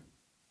to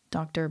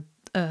Dr.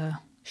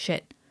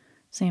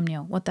 Sam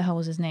Neill. What the hell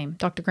was his name?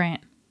 Dr.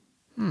 Grant.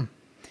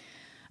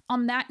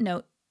 On that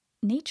note,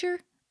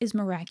 nature is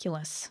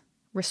miraculous.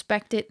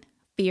 Respect it,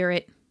 fear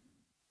it,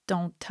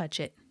 don't touch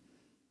it.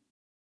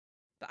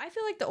 But I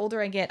feel like the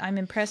older I get, I'm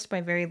impressed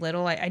by very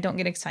little. I don't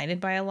get excited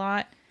by a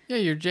lot. Yeah,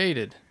 you're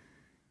jaded.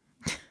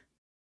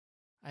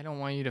 I don't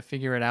want you to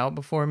figure it out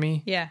before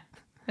me. Yeah.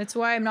 That's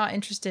why I'm not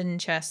interested in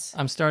chess.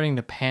 I'm starting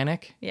to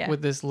panic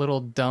with this little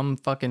dumb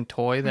fucking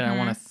toy that I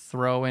want to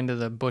throw into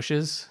the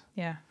bushes.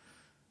 Yeah.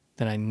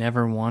 That I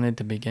never wanted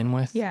to begin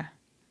with. Yeah.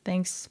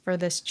 Thanks for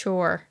this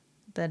chore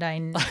that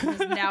has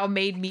now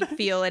made me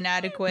feel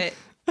inadequate.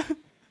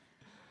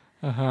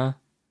 Uh-huh.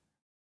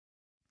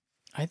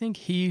 I think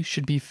he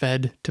should be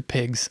fed to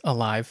pigs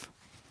alive.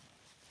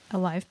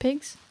 Alive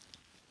pigs?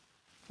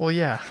 Well,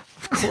 yeah,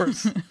 of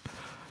course.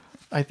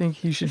 I think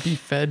he should be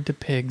fed to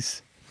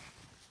pigs.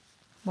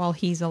 While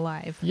he's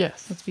alive.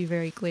 Yes. Let's be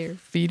very clear.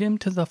 Feed him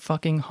to the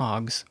fucking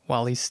hogs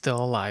while he's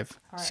still alive.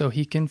 Right. So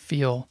he can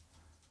feel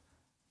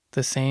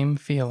the same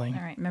feeling.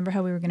 All right. Remember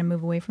how we were going to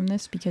move away from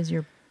this? Because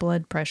your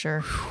blood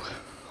pressure,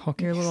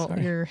 okay,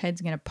 your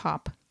head's going to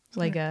pop.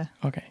 Like I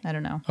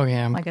don't know.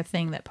 Okay, like a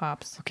thing that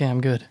pops. Okay, I'm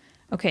good.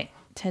 Okay.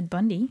 Ted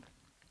Bundy.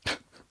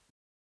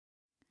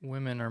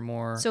 Women are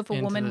more so if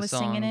a woman was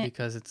singing it,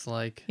 because it's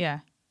like,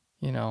 I'm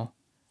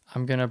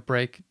going to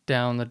break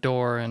down the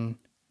door and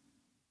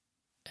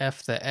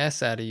F the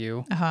S out of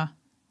you. Uh-huh.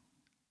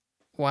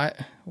 What?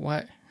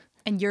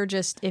 And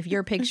if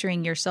you're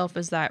picturing yourself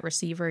as that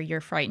receiver,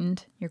 you're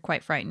frightened. You're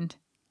quite frightened.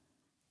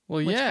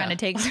 Well, which kind of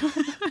takes...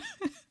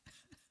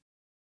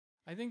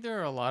 I think there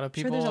are a lot of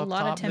people up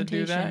top that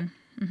do that.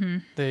 Mm-hmm.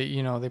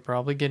 They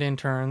probably get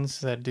interns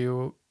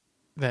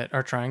that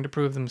are trying to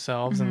prove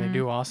themselves and they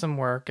do awesome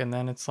work. And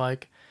then it's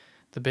like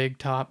the big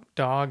top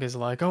dog is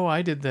like, oh,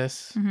 I did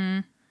this.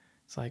 Mm-hmm.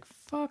 It's like,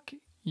 fuck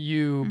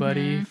you,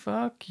 buddy.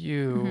 Fuck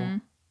you. Mm-hmm.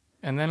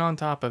 And then on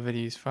top of it,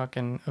 he's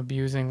fucking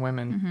abusing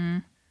women. Mm-hmm.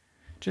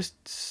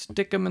 Just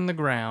stick them in the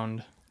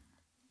ground.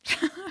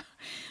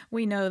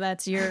 We know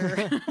that's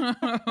your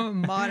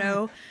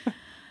motto.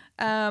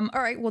 All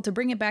right. Well, to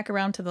bring it back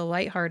around to the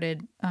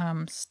lighthearted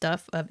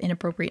stuff of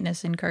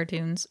inappropriateness in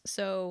cartoons.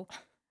 So,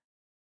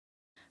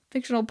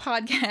 fictional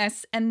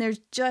podcasts, and there's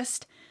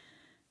just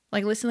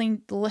Like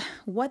listening.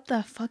 What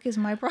the fuck is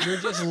my problem? You're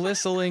just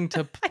listening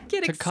to I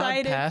get to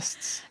excited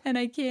podcasts. and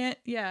I can't.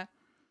 Yeah.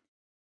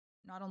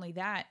 Not only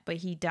that, but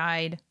he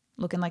died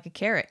looking like a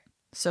carrot.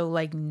 So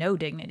like no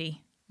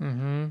dignity.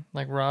 Mm-hmm.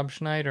 Like Rob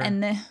Schneider.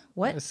 And then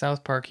what?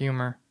 South Park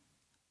humor.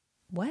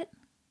 What?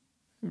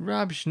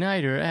 Rob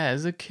Schneider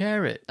as a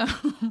carrot.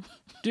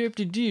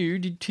 Derp-de-doo,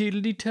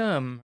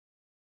 tiddly-tum.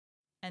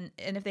 And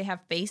if they have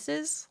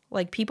faces,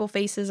 like people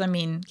faces, I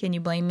mean, can you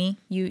blame me?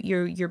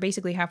 You're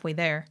basically halfway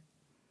there.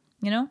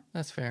 You know?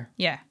 That's fair.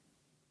 Yeah.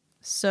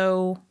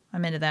 So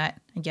I'm into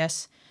that, I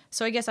guess.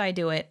 So I guess I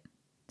do it.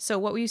 So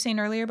what were you saying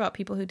earlier about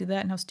people who do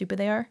that and how stupid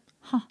they are?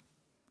 Huh.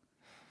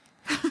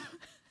 Let's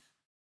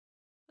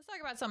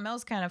talk about something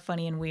else kind of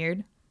funny and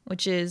weird,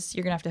 which is,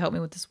 you're going to have to help me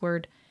with this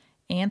word.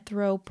 Is it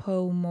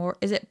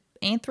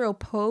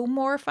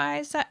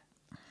anthropomorphize?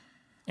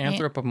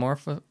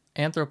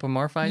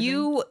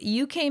 Anthropomorphizing?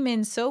 You came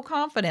in so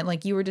confident,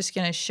 like you were just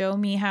going to show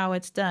me how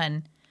it's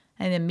done,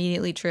 and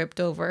immediately tripped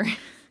over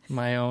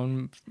my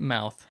own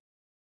mouth.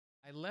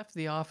 I left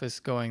the office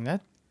going,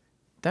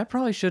 that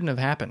probably shouldn't have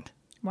happened.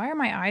 Why are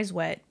my eyes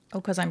wet? Oh,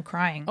 because I'm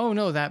crying. Oh,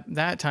 no,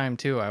 that time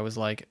too, I was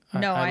like,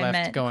 no, I left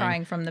meant going,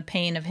 crying from the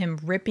pain of him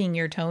ripping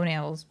your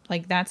toenails.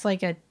 Like, that's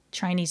like a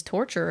Chinese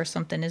torture or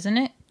something, isn't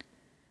it?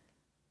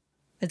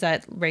 Is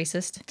that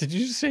racist? Did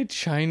you just say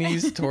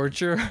Chinese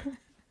torture?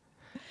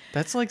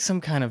 That's like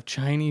some kind of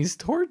Chinese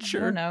torture.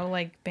 I don't know,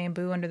 like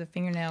bamboo under the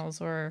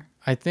fingernails or...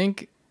 I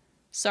think...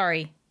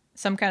 Sorry,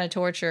 some kind of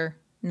torture.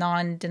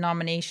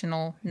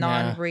 Non-denominational,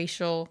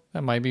 non-racial.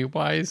 That might be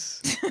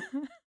wise.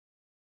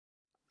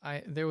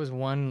 There was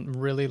one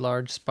really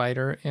large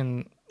spider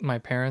in my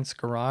parents'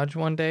 garage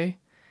one day,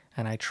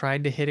 and I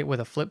tried to hit it with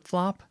a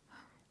flip-flop.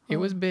 It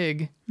was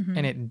big,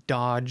 and it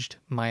dodged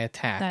my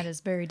attack. That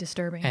is very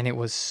disturbing. And it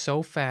was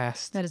so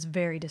fast. That is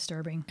very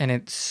disturbing. And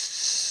it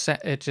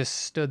just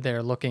stood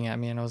there looking at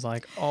me, and I was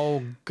like,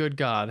 oh, good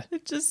God.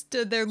 It just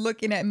stood there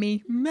looking at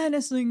me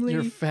menacingly.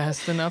 You're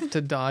fast enough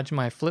to dodge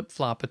my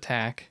flip-flop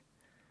attack.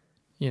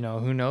 You know,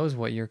 who knows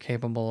what you're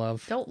capable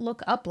of. Don't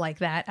look up like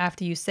that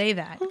after you say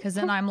that, because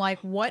then I'm like,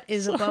 what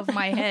is above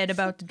my head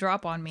about to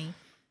drop on me?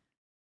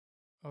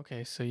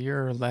 Okay, so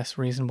you're less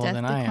reasonable Death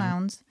than to I am.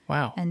 Clowns.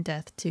 Wow. And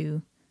death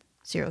to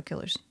serial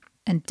killers.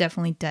 And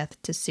definitely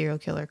death to serial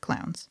killer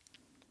clowns.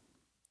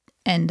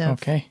 End of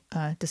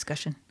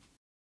discussion.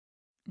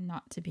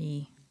 Not to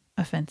be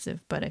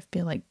offensive, but I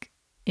feel like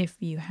if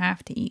you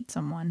have to eat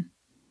someone,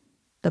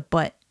 the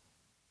butt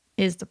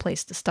is the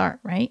place to start,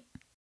 right?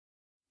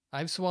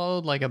 I've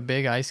swallowed like a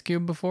big ice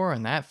cube before,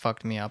 and that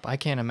fucked me up. I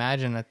can't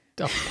imagine a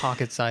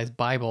pocket-sized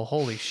Bible.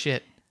 Holy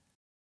shit.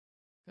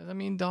 Because, I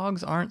mean,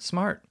 dogs aren't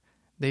smart.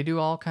 They do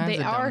all kinds of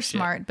dumb shit. They are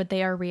smart, but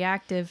they are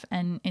reactive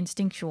and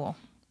instinctual.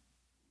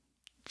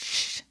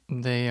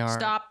 They are...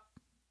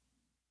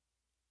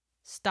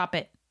 Stop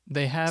it.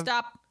 They have...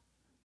 Stop.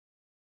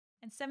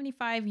 And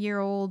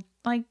 75-year-old,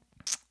 like,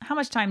 how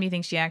much time do you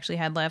think she actually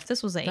had left?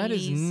 This was the 80s. That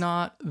is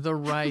not the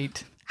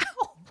right...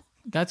 Ow.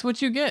 That's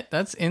what you get.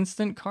 That's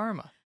instant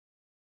karma.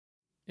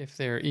 If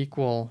they're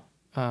equal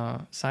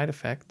side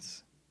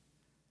effects.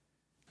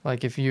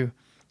 Like if you,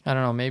 I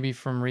don't know, maybe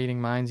from reading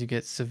minds you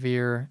get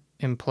severe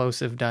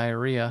implosive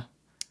diarrhea.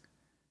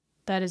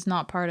 That is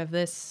not part of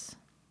this.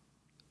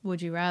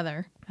 Would you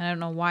rather? I don't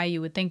know why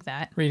you would think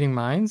that. Reading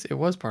minds? It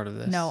was part of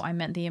this. No, I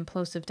meant the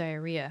implosive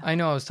diarrhea. I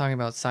know I was talking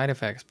about side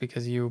effects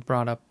because you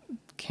brought up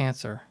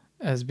cancer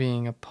as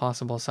being a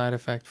possible side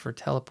effect for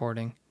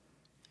teleporting.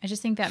 I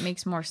just think that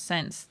makes more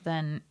sense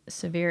than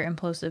severe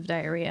implosive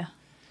diarrhea.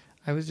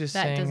 I was just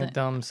saying a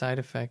dumb side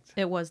effect.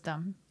 It was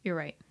dumb. You're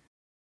right.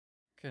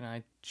 Can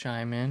I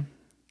chime in?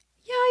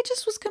 Yeah, I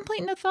just was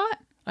completing a thought.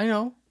 I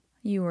know.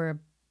 You were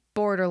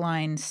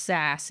borderline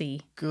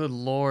sassy. Good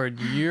Lord,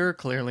 you're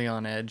clearly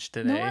on edge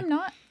today. No, I'm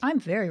not. I'm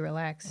very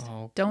relaxed.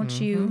 Oh,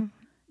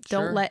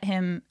 don't let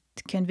him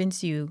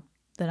convince you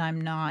that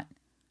I'm not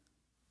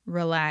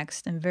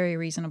relaxed and very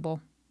reasonable.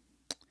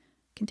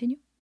 Continue.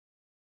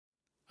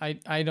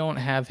 I don't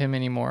have him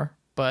anymore,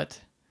 but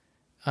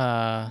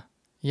yeah,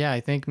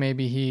 I think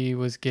maybe he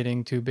was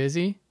getting too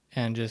busy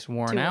and just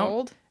worn out. Too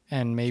old?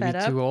 And maybe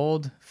too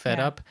old, fed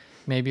up.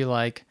 Maybe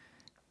like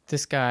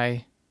this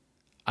guy,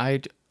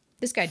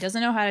 This guy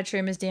doesn't know how to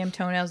trim his damn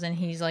toenails, and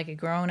he's like a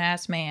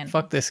grown-ass man.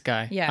 Fuck this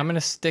guy. Yeah. I'm going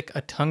to stick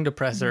a tongue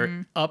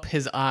depressor up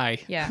his eye.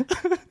 Yeah.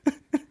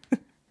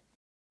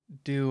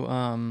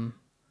 Do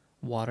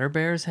water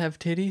bears have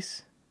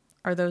titties?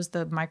 Are those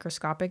the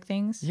microscopic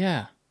things?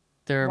 Yeah.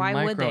 They're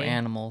micro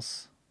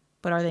animals.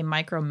 But are they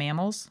micro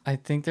mammals? I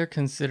think they're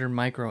considered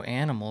micro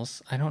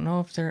animals. I don't know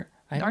if they're...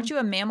 Aren't you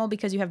a mammal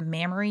because you have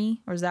mammary?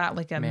 Or is that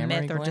like a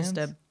myth or glands?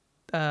 Just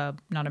a...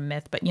 not a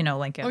myth, but you know,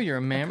 like a... Oh, you're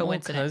a mammal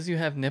because you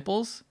have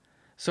nipples?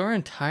 So our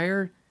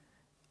entire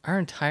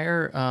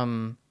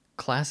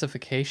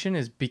classification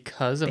is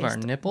because of our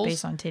nipples?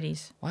 Based on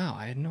titties. Wow,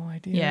 I had no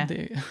idea.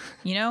 Yeah.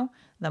 You know,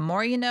 the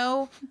more you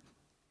know,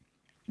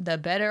 the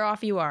better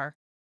off you are.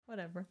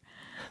 Whatever.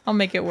 I'll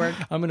make it work.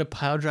 I'm going to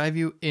pile drive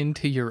you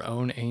into your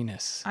own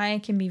anus. I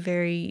can be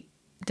very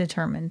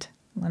determined.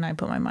 when I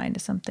put my mind to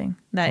something.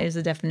 That is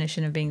the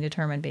definition of being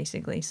determined,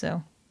 basically.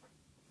 So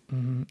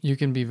you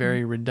can be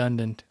very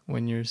redundant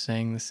when you're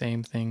saying the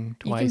same thing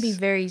twice. you can be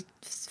very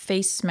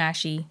face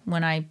smashy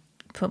when I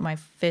put my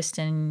fist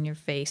in your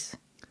face.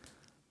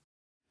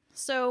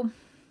 So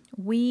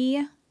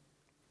we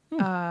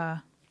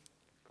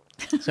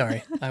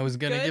Sorry, I was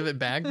gonna give it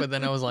back, but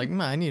then I was like,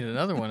 I need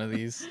another one of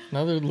these.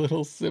 Another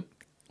little sip.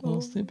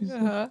 Little sippy sip.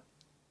 The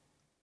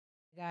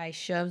guy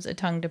shoves a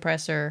tongue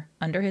depressor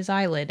under his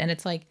eyelid, and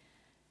it's like,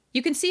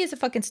 you can see it's a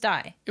fucking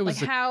sty. It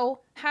was like,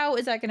 how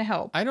is that going to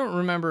help? I don't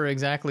remember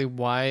exactly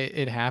why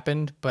it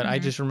happened, but I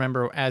just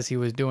remember as he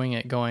was doing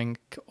it going,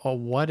 oh,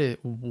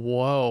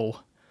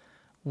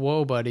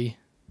 whoa, buddy.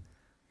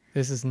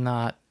 This is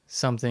not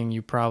something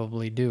you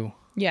probably do.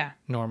 Yeah.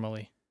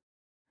 Normally.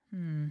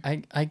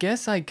 I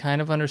guess I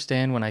kind of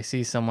understand when I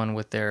see someone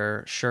with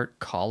their shirt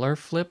collar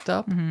flipped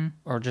up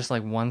or just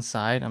like one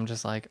side. I'm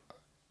just like,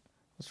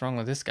 what's wrong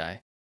with this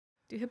guy?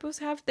 Do hippos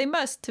have? They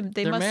must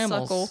mammals.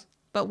 suckle.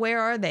 But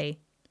where are they?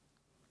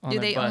 Do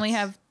they butts. only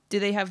have? Do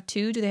they have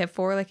two? Do they have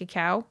four like a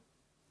cow?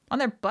 On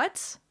their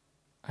butts?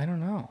 I don't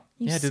know.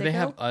 You Do they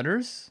have sicko?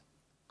 udders?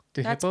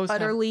 Do That's hippos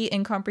utterly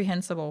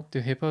incomprehensible. Do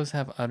hippos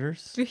have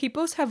udders? Do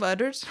hippos have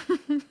udders?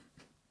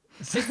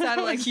 It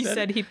sounded like he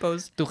said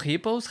hippos. Do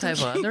hippos have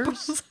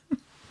udders?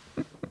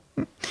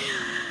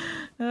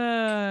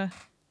 I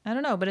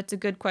don't know, but it's a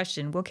good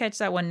question. We'll catch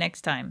that one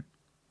next time.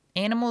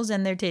 Animals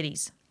and their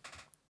titties.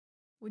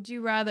 Would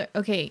you rather?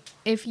 Okay,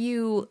 if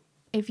you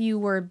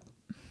were,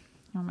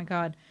 oh my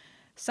God,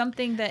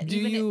 something that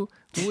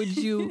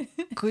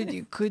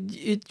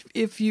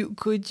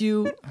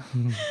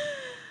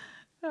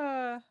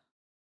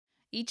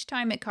each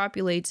time it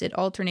copulates, it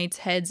alternates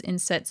heads in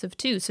sets of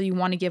two. So you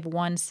want to give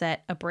one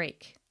set a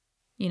break.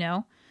 You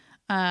know,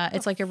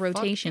 it's like a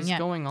rotation. What's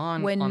going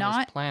on when on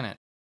not this planet?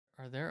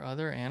 Are there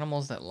other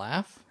animals that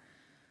laugh?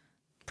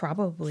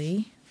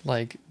 Probably.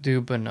 Like,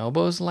 do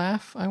bonobos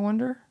laugh? I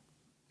wonder.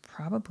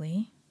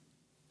 Probably.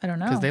 I don't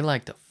know. Because they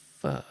like to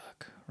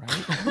fuck,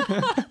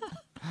 right?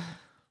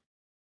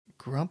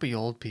 Grumpy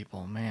old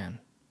people, man.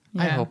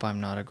 Yeah. I hope I'm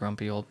not a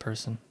grumpy old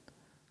person.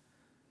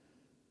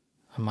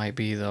 I might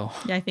be, though.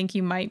 Yeah, I think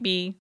you might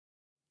be.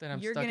 Then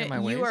I'm stuck in my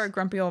ways. You are a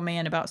grumpy old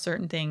man about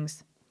certain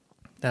things.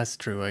 That's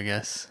true, I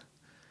guess.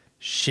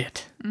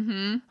 Shit.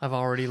 Mm-hmm. I've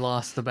already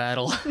lost the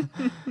battle.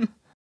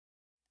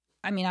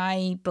 I mean,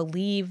 I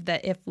believe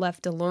that if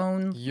left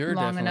alone You're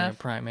long definitely enough, a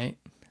primate.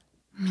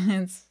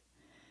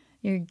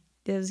 it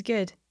was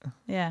good.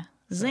 Yeah.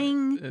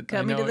 Zing.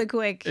 Cut me to the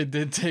quick. It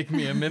did take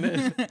me a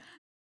minute.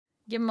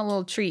 Give them a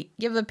little treat.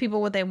 Give the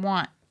people what they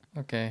want.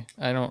 Okay.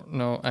 I don't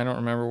know. I don't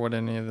remember what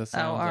any of the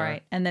sounds all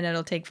right. And then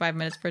it'll take 5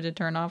 minutes for it to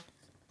turn off.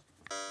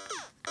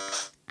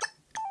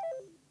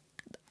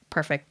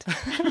 Perfect.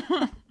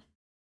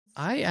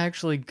 I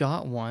actually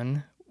got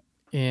one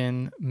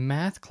in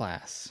math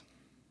class.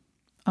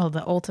 Oh,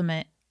 the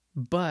ultimate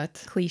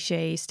But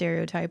cliche,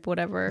 stereotype,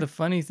 whatever. the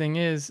funny thing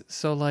is,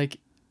 so like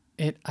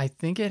I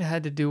think it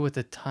had to do with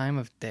the time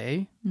of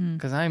day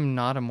because I'm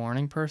not a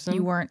morning person.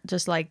 You weren't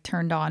just like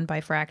turned on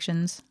by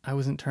fractions. I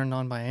wasn't turned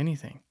on by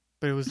anything,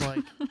 but it was like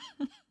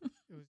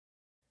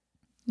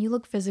You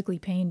look physically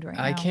pained right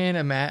now. I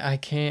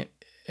can't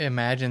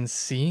imagine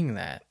seeing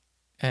that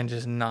and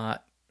just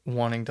not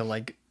wanting to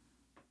like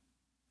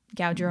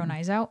Gouge your own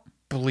eyes out.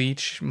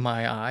 bleach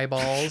my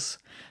eyeballs.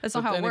 That's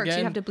not how it works.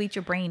 You have to bleach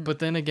your brain. But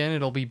then again,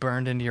 it'll be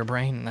burned into your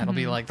brain, and that'll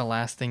be like the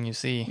last thing you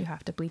see. You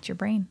have to bleach your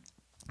brain.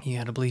 You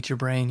got to bleach your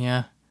brain,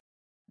 yeah.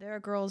 There are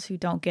girls who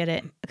don't get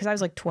it because I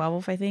was like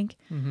 12, I think.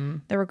 Mm-hmm.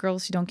 There were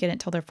girls who don't get it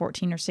until they're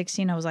 14 or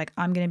 16. I was like,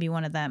 I'm going to be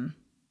one of them.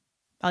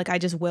 Like, I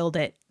just willed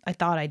it. I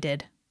thought I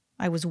did.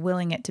 I was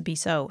willing it to be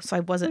so.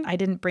 So I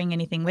didn't bring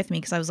anything with me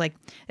because I was like,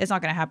 it's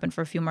not going to happen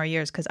for a few more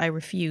years because I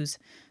refuse.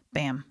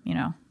 Bam,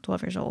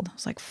 12 years old. I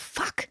was like,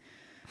 fuck,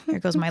 here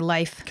goes my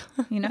life,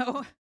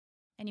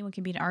 Anyone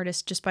can be an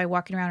artist just by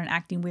walking around and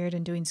acting weird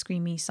and doing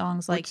screamy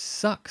songs. Like, which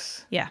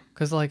sucks. Yeah.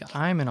 Because, like,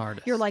 I'm an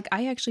artist. You're like,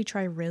 I actually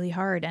try really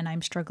hard and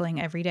I'm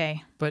struggling every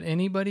day. But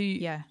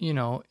anybody,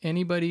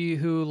 anybody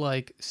who,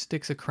 like,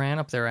 sticks a crayon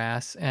up their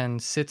ass and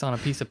sits on a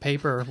piece of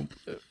paper,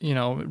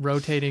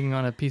 rotating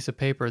on a piece of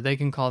paper, they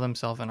can call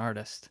themselves an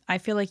artist. I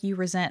feel like you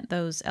resent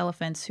those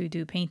elephants who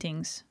do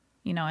paintings,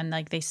 and,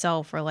 like, they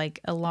sell for, like,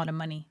 a lot of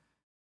money.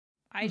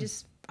 I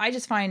just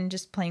find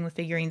just playing with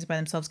figurines by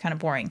themselves kind of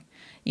boring.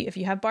 If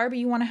you have Barbie,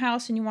 you want a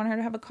house and you want her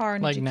to have a car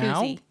and like a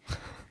jacuzzi.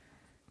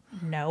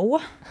 Now?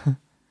 No.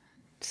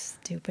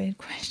 Stupid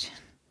question.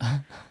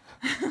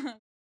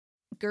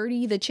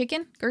 Gertie the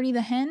chicken, Gertie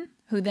the hen,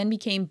 who then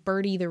became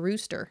Birdie the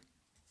rooster.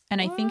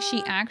 And I think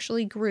she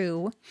actually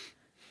grew,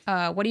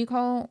 what do you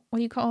call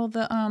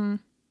the,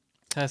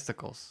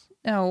 testicles.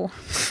 Oh.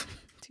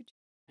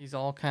 He's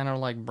all kind of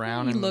like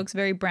brown He and looks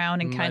very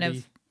brown and kind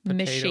of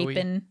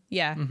misshapen.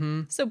 Yeah.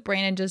 Mm-hmm. So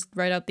Brandon just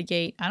right out the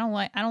gate. I don't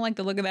like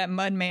the look of that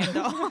mud man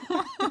doll.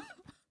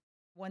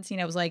 One scene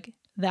I was like,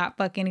 that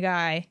fucking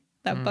guy,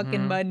 that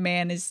fucking mud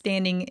man is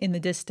standing in the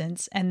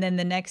distance. And then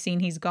the next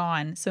scene he's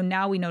gone. So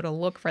now we know to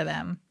look for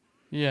them.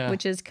 Yeah.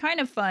 which is kind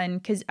of fun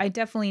because I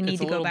definitely need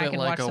to go back and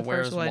watch the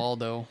first one.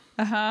 Waldo.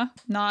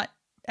 Not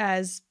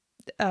as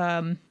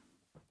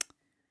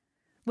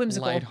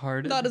whimsical.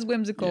 Lighthearted. Not as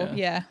whimsical.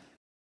 Yeah.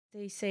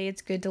 They say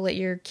it's good to let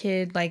your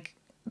kid like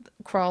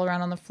crawl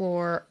around on the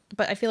floor,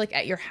 but I feel like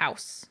at your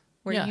house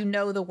where you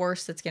know the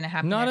worst that's gonna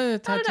happen. Not there. at a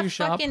tattoo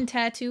shop. Not at a fucking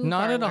tattoo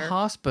Not parlor. at a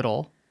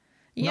hospital.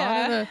 Yeah.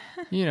 Not at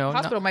a,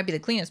 hospital might be the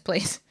cleanest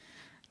place.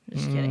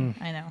 Just kidding.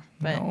 I know.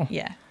 But no.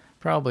 yeah.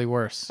 Probably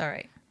worse. All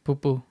right. Poo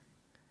poo.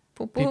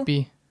 Poo poo. Pee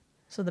pee.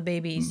 So the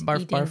baby's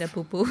Barf, eating barf. the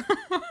poo poo.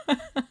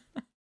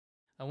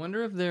 I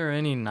wonder if there are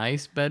any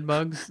nice bed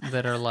bugs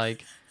that are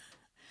like.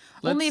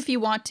 Only if you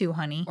want to,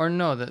 honey. Or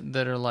no,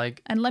 that are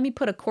like. And let me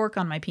put a cork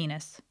on my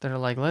penis. That are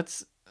like,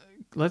 let's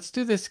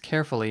do this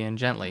carefully and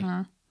gently.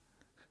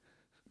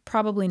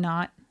 Probably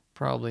not.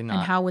 Probably not.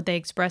 And how would they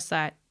express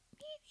that?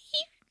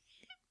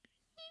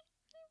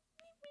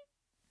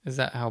 Is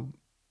that how?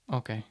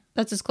 Okay.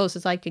 That's as close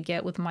as I could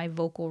get with my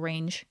vocal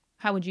range.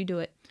 How would you do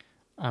it?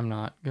 I'm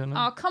not gonna.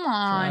 Oh, come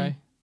on. Try.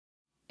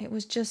 It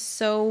was just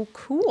so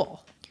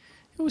cool.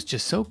 It was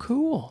just so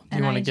cool. Do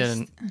you want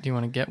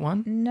to get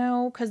one?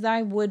 No, because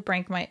I would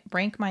break my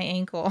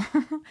ankle.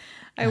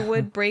 I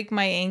would break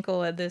my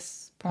ankle at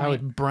this point. I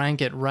would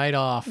brank it right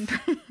off.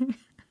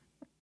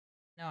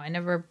 No, I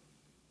never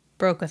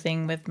broke a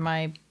thing with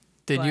my.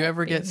 Did you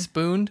ever get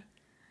spooned?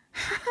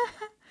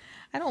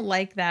 I don't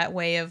like that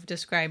way of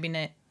describing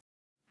it.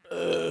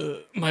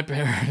 My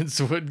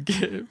parents would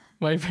get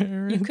my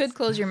parents. You could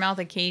close your mouth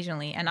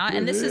occasionally,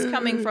 and this is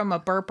coming from a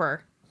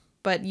burper,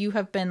 but you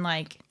have been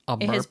like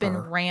it has been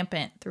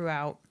rampant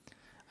throughout.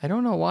 I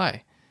don't know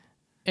why.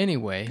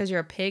 Anyway, because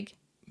you're a pig.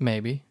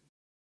 Maybe.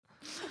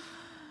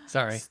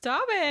 Sorry.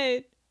 Stop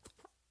it.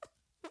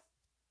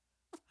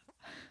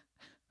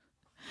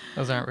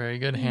 Those aren't very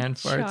good hand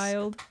farts.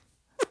 Child.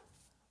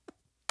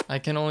 I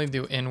can only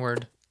do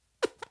inward.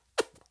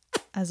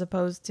 As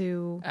opposed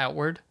to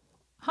outward.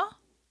 Huh?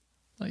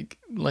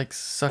 Like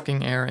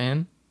sucking air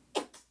in.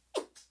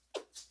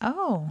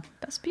 Oh,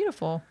 that's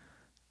beautiful.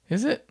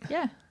 Is it?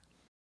 Yeah.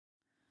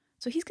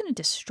 So he's going to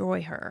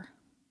destroy her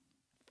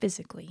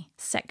physically,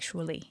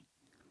 sexually.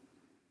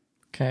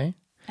 Okay.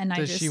 And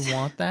does she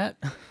want that?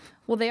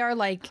 Well, they are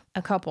like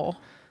a couple.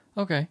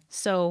 Okay.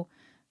 So,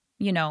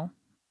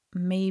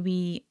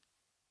 maybe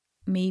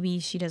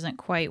she doesn't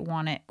quite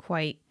want it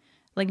quite.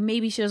 Like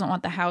maybe she doesn't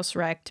want the house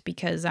wrecked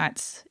because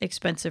that's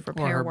expensive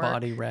repair or her work.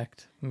 body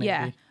wrecked. Maybe.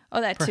 Yeah.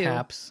 Oh, that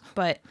Perhaps. too.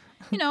 But,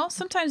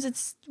 sometimes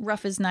it's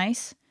rough as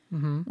nice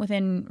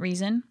within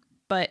reason.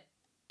 But,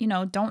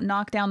 don't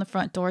knock down the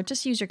front door.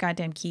 Just use your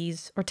goddamn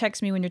keys or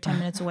text me when you're 10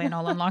 minutes away and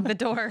I'll unlock the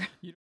door.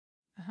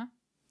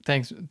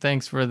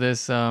 Thanks for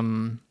this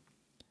toy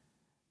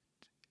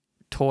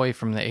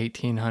from the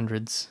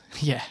 1800s.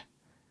 Yeah.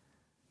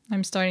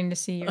 I'm starting to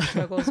see your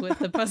struggles with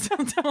the puzzle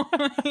toy.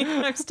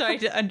 I'm starting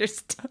to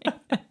understand.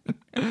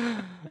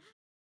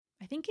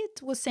 I think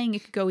it was saying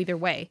it could go either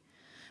way,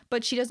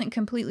 but she doesn't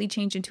completely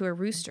change into a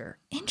rooster.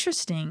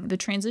 Interesting. The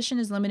transition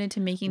is limited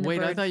to making the bird.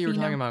 Wait, I thought you were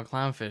talking about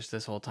clownfish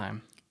this whole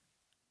time.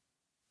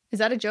 Is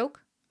that a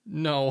joke?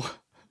 No.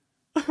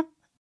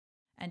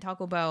 And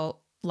Taco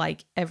Bell,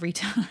 like every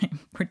time,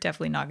 we're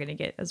definitely not going to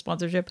get a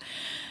sponsorship,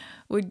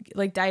 would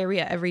like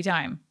diarrhea every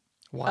time.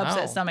 Wow.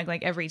 Upset stomach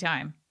like every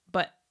time.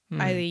 But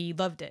I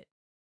loved it.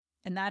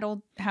 And that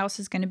old house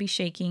is going to be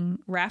shaking,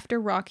 rafter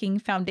rocking,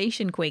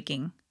 foundation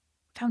quaking.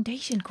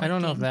 Foundation quaking. I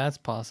don't know if that's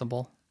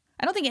possible.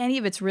 I don't think any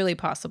of it's really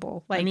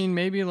possible. Like, I mean,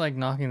 maybe like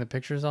knocking the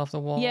pictures off the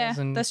walls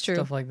and that's true.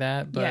 stuff like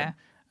that. But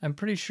I'm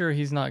pretty sure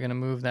he's not going to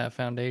move that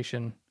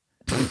foundation.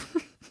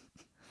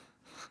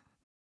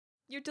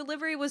 Your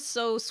delivery was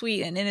so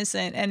sweet and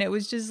innocent. And it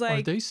was just like...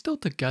 Are they still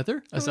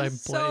together as I'm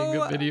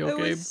playing a video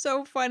game? It was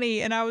so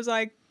funny. And I was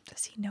like,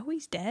 does he know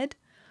he's dead?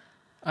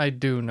 I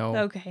do know.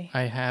 Okay.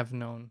 I have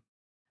known.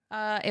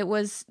 It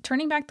was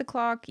turning back the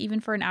clock even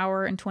for an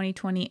hour in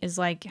 2020 is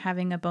like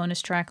having a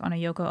bonus track on a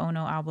Yoko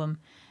Ono album.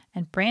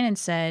 And Brandon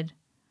said,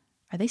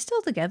 are they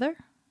still together?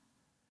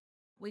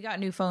 We got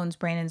new phones.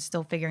 Brandon's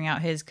still figuring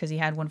out his because he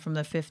had one from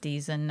the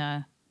 50s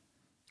and,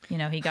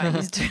 he got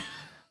used to.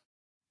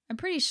 I'm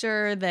pretty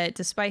sure that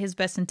despite his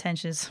best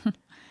intentions,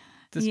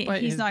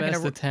 despite his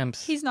best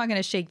attempts, he's not going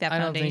to shake that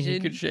foundation. I don't think he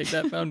could shake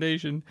that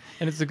foundation.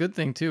 And it's a good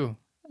thing, too.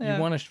 You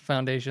want a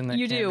foundation that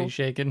can't be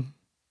shaken.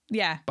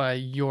 Yeah. By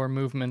your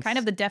movements. Kind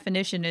of the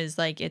definition is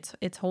like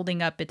it's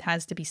holding up. It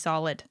has to be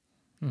solid.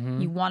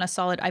 You want a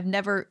solid. I've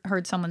never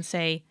heard someone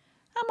say,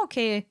 I'm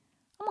okay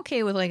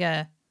with like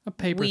a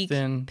paper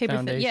thin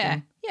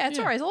foundation. Yeah, it's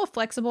all right. It's a little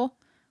flexible.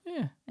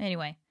 Yeah.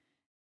 Anyway,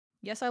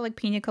 yes, I like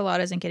pina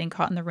coladas and getting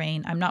caught in the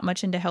rain. I'm not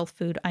much into health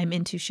food. I'm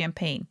into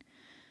champagne.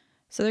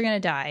 So they're gonna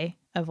die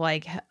of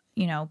like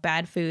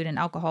bad food and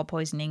alcohol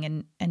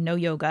poisoning and no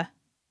yoga.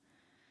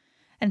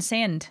 And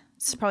sand.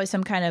 It's probably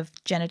some kind of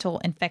genital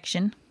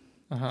infection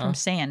from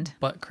sand.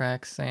 Butt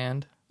crack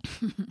sand.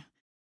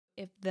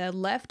 If the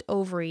left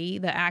ovary,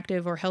 the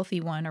active or healthy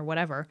one or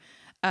whatever,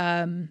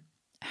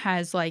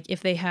 has like,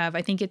 if they have,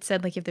 I think it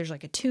said like if there's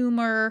like a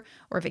tumor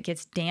or if it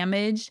gets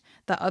damaged,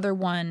 the other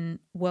one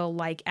will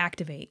like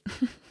activate.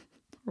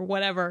 or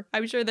whatever.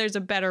 I'm sure there's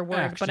a better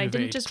word, but I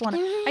didn't just want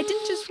to. I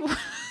didn't just.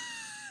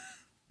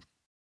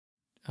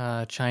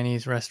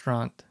 Chinese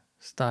restaurant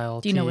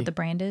style. Do you know what the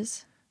brand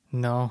is?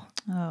 No.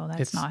 Oh,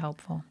 that's not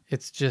helpful.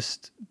 It's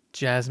just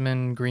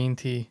jasmine green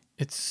tea.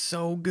 It's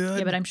so good.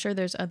 Yeah, but I'm sure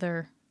there's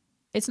other.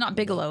 It's not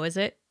Bigelow, is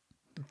it?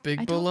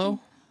 Big Below?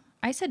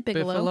 I said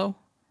Bigelow.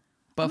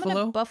 Buffalo? I'm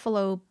gonna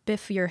Buffalo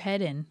biff your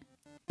head in.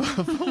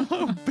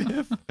 Buffalo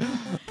biff.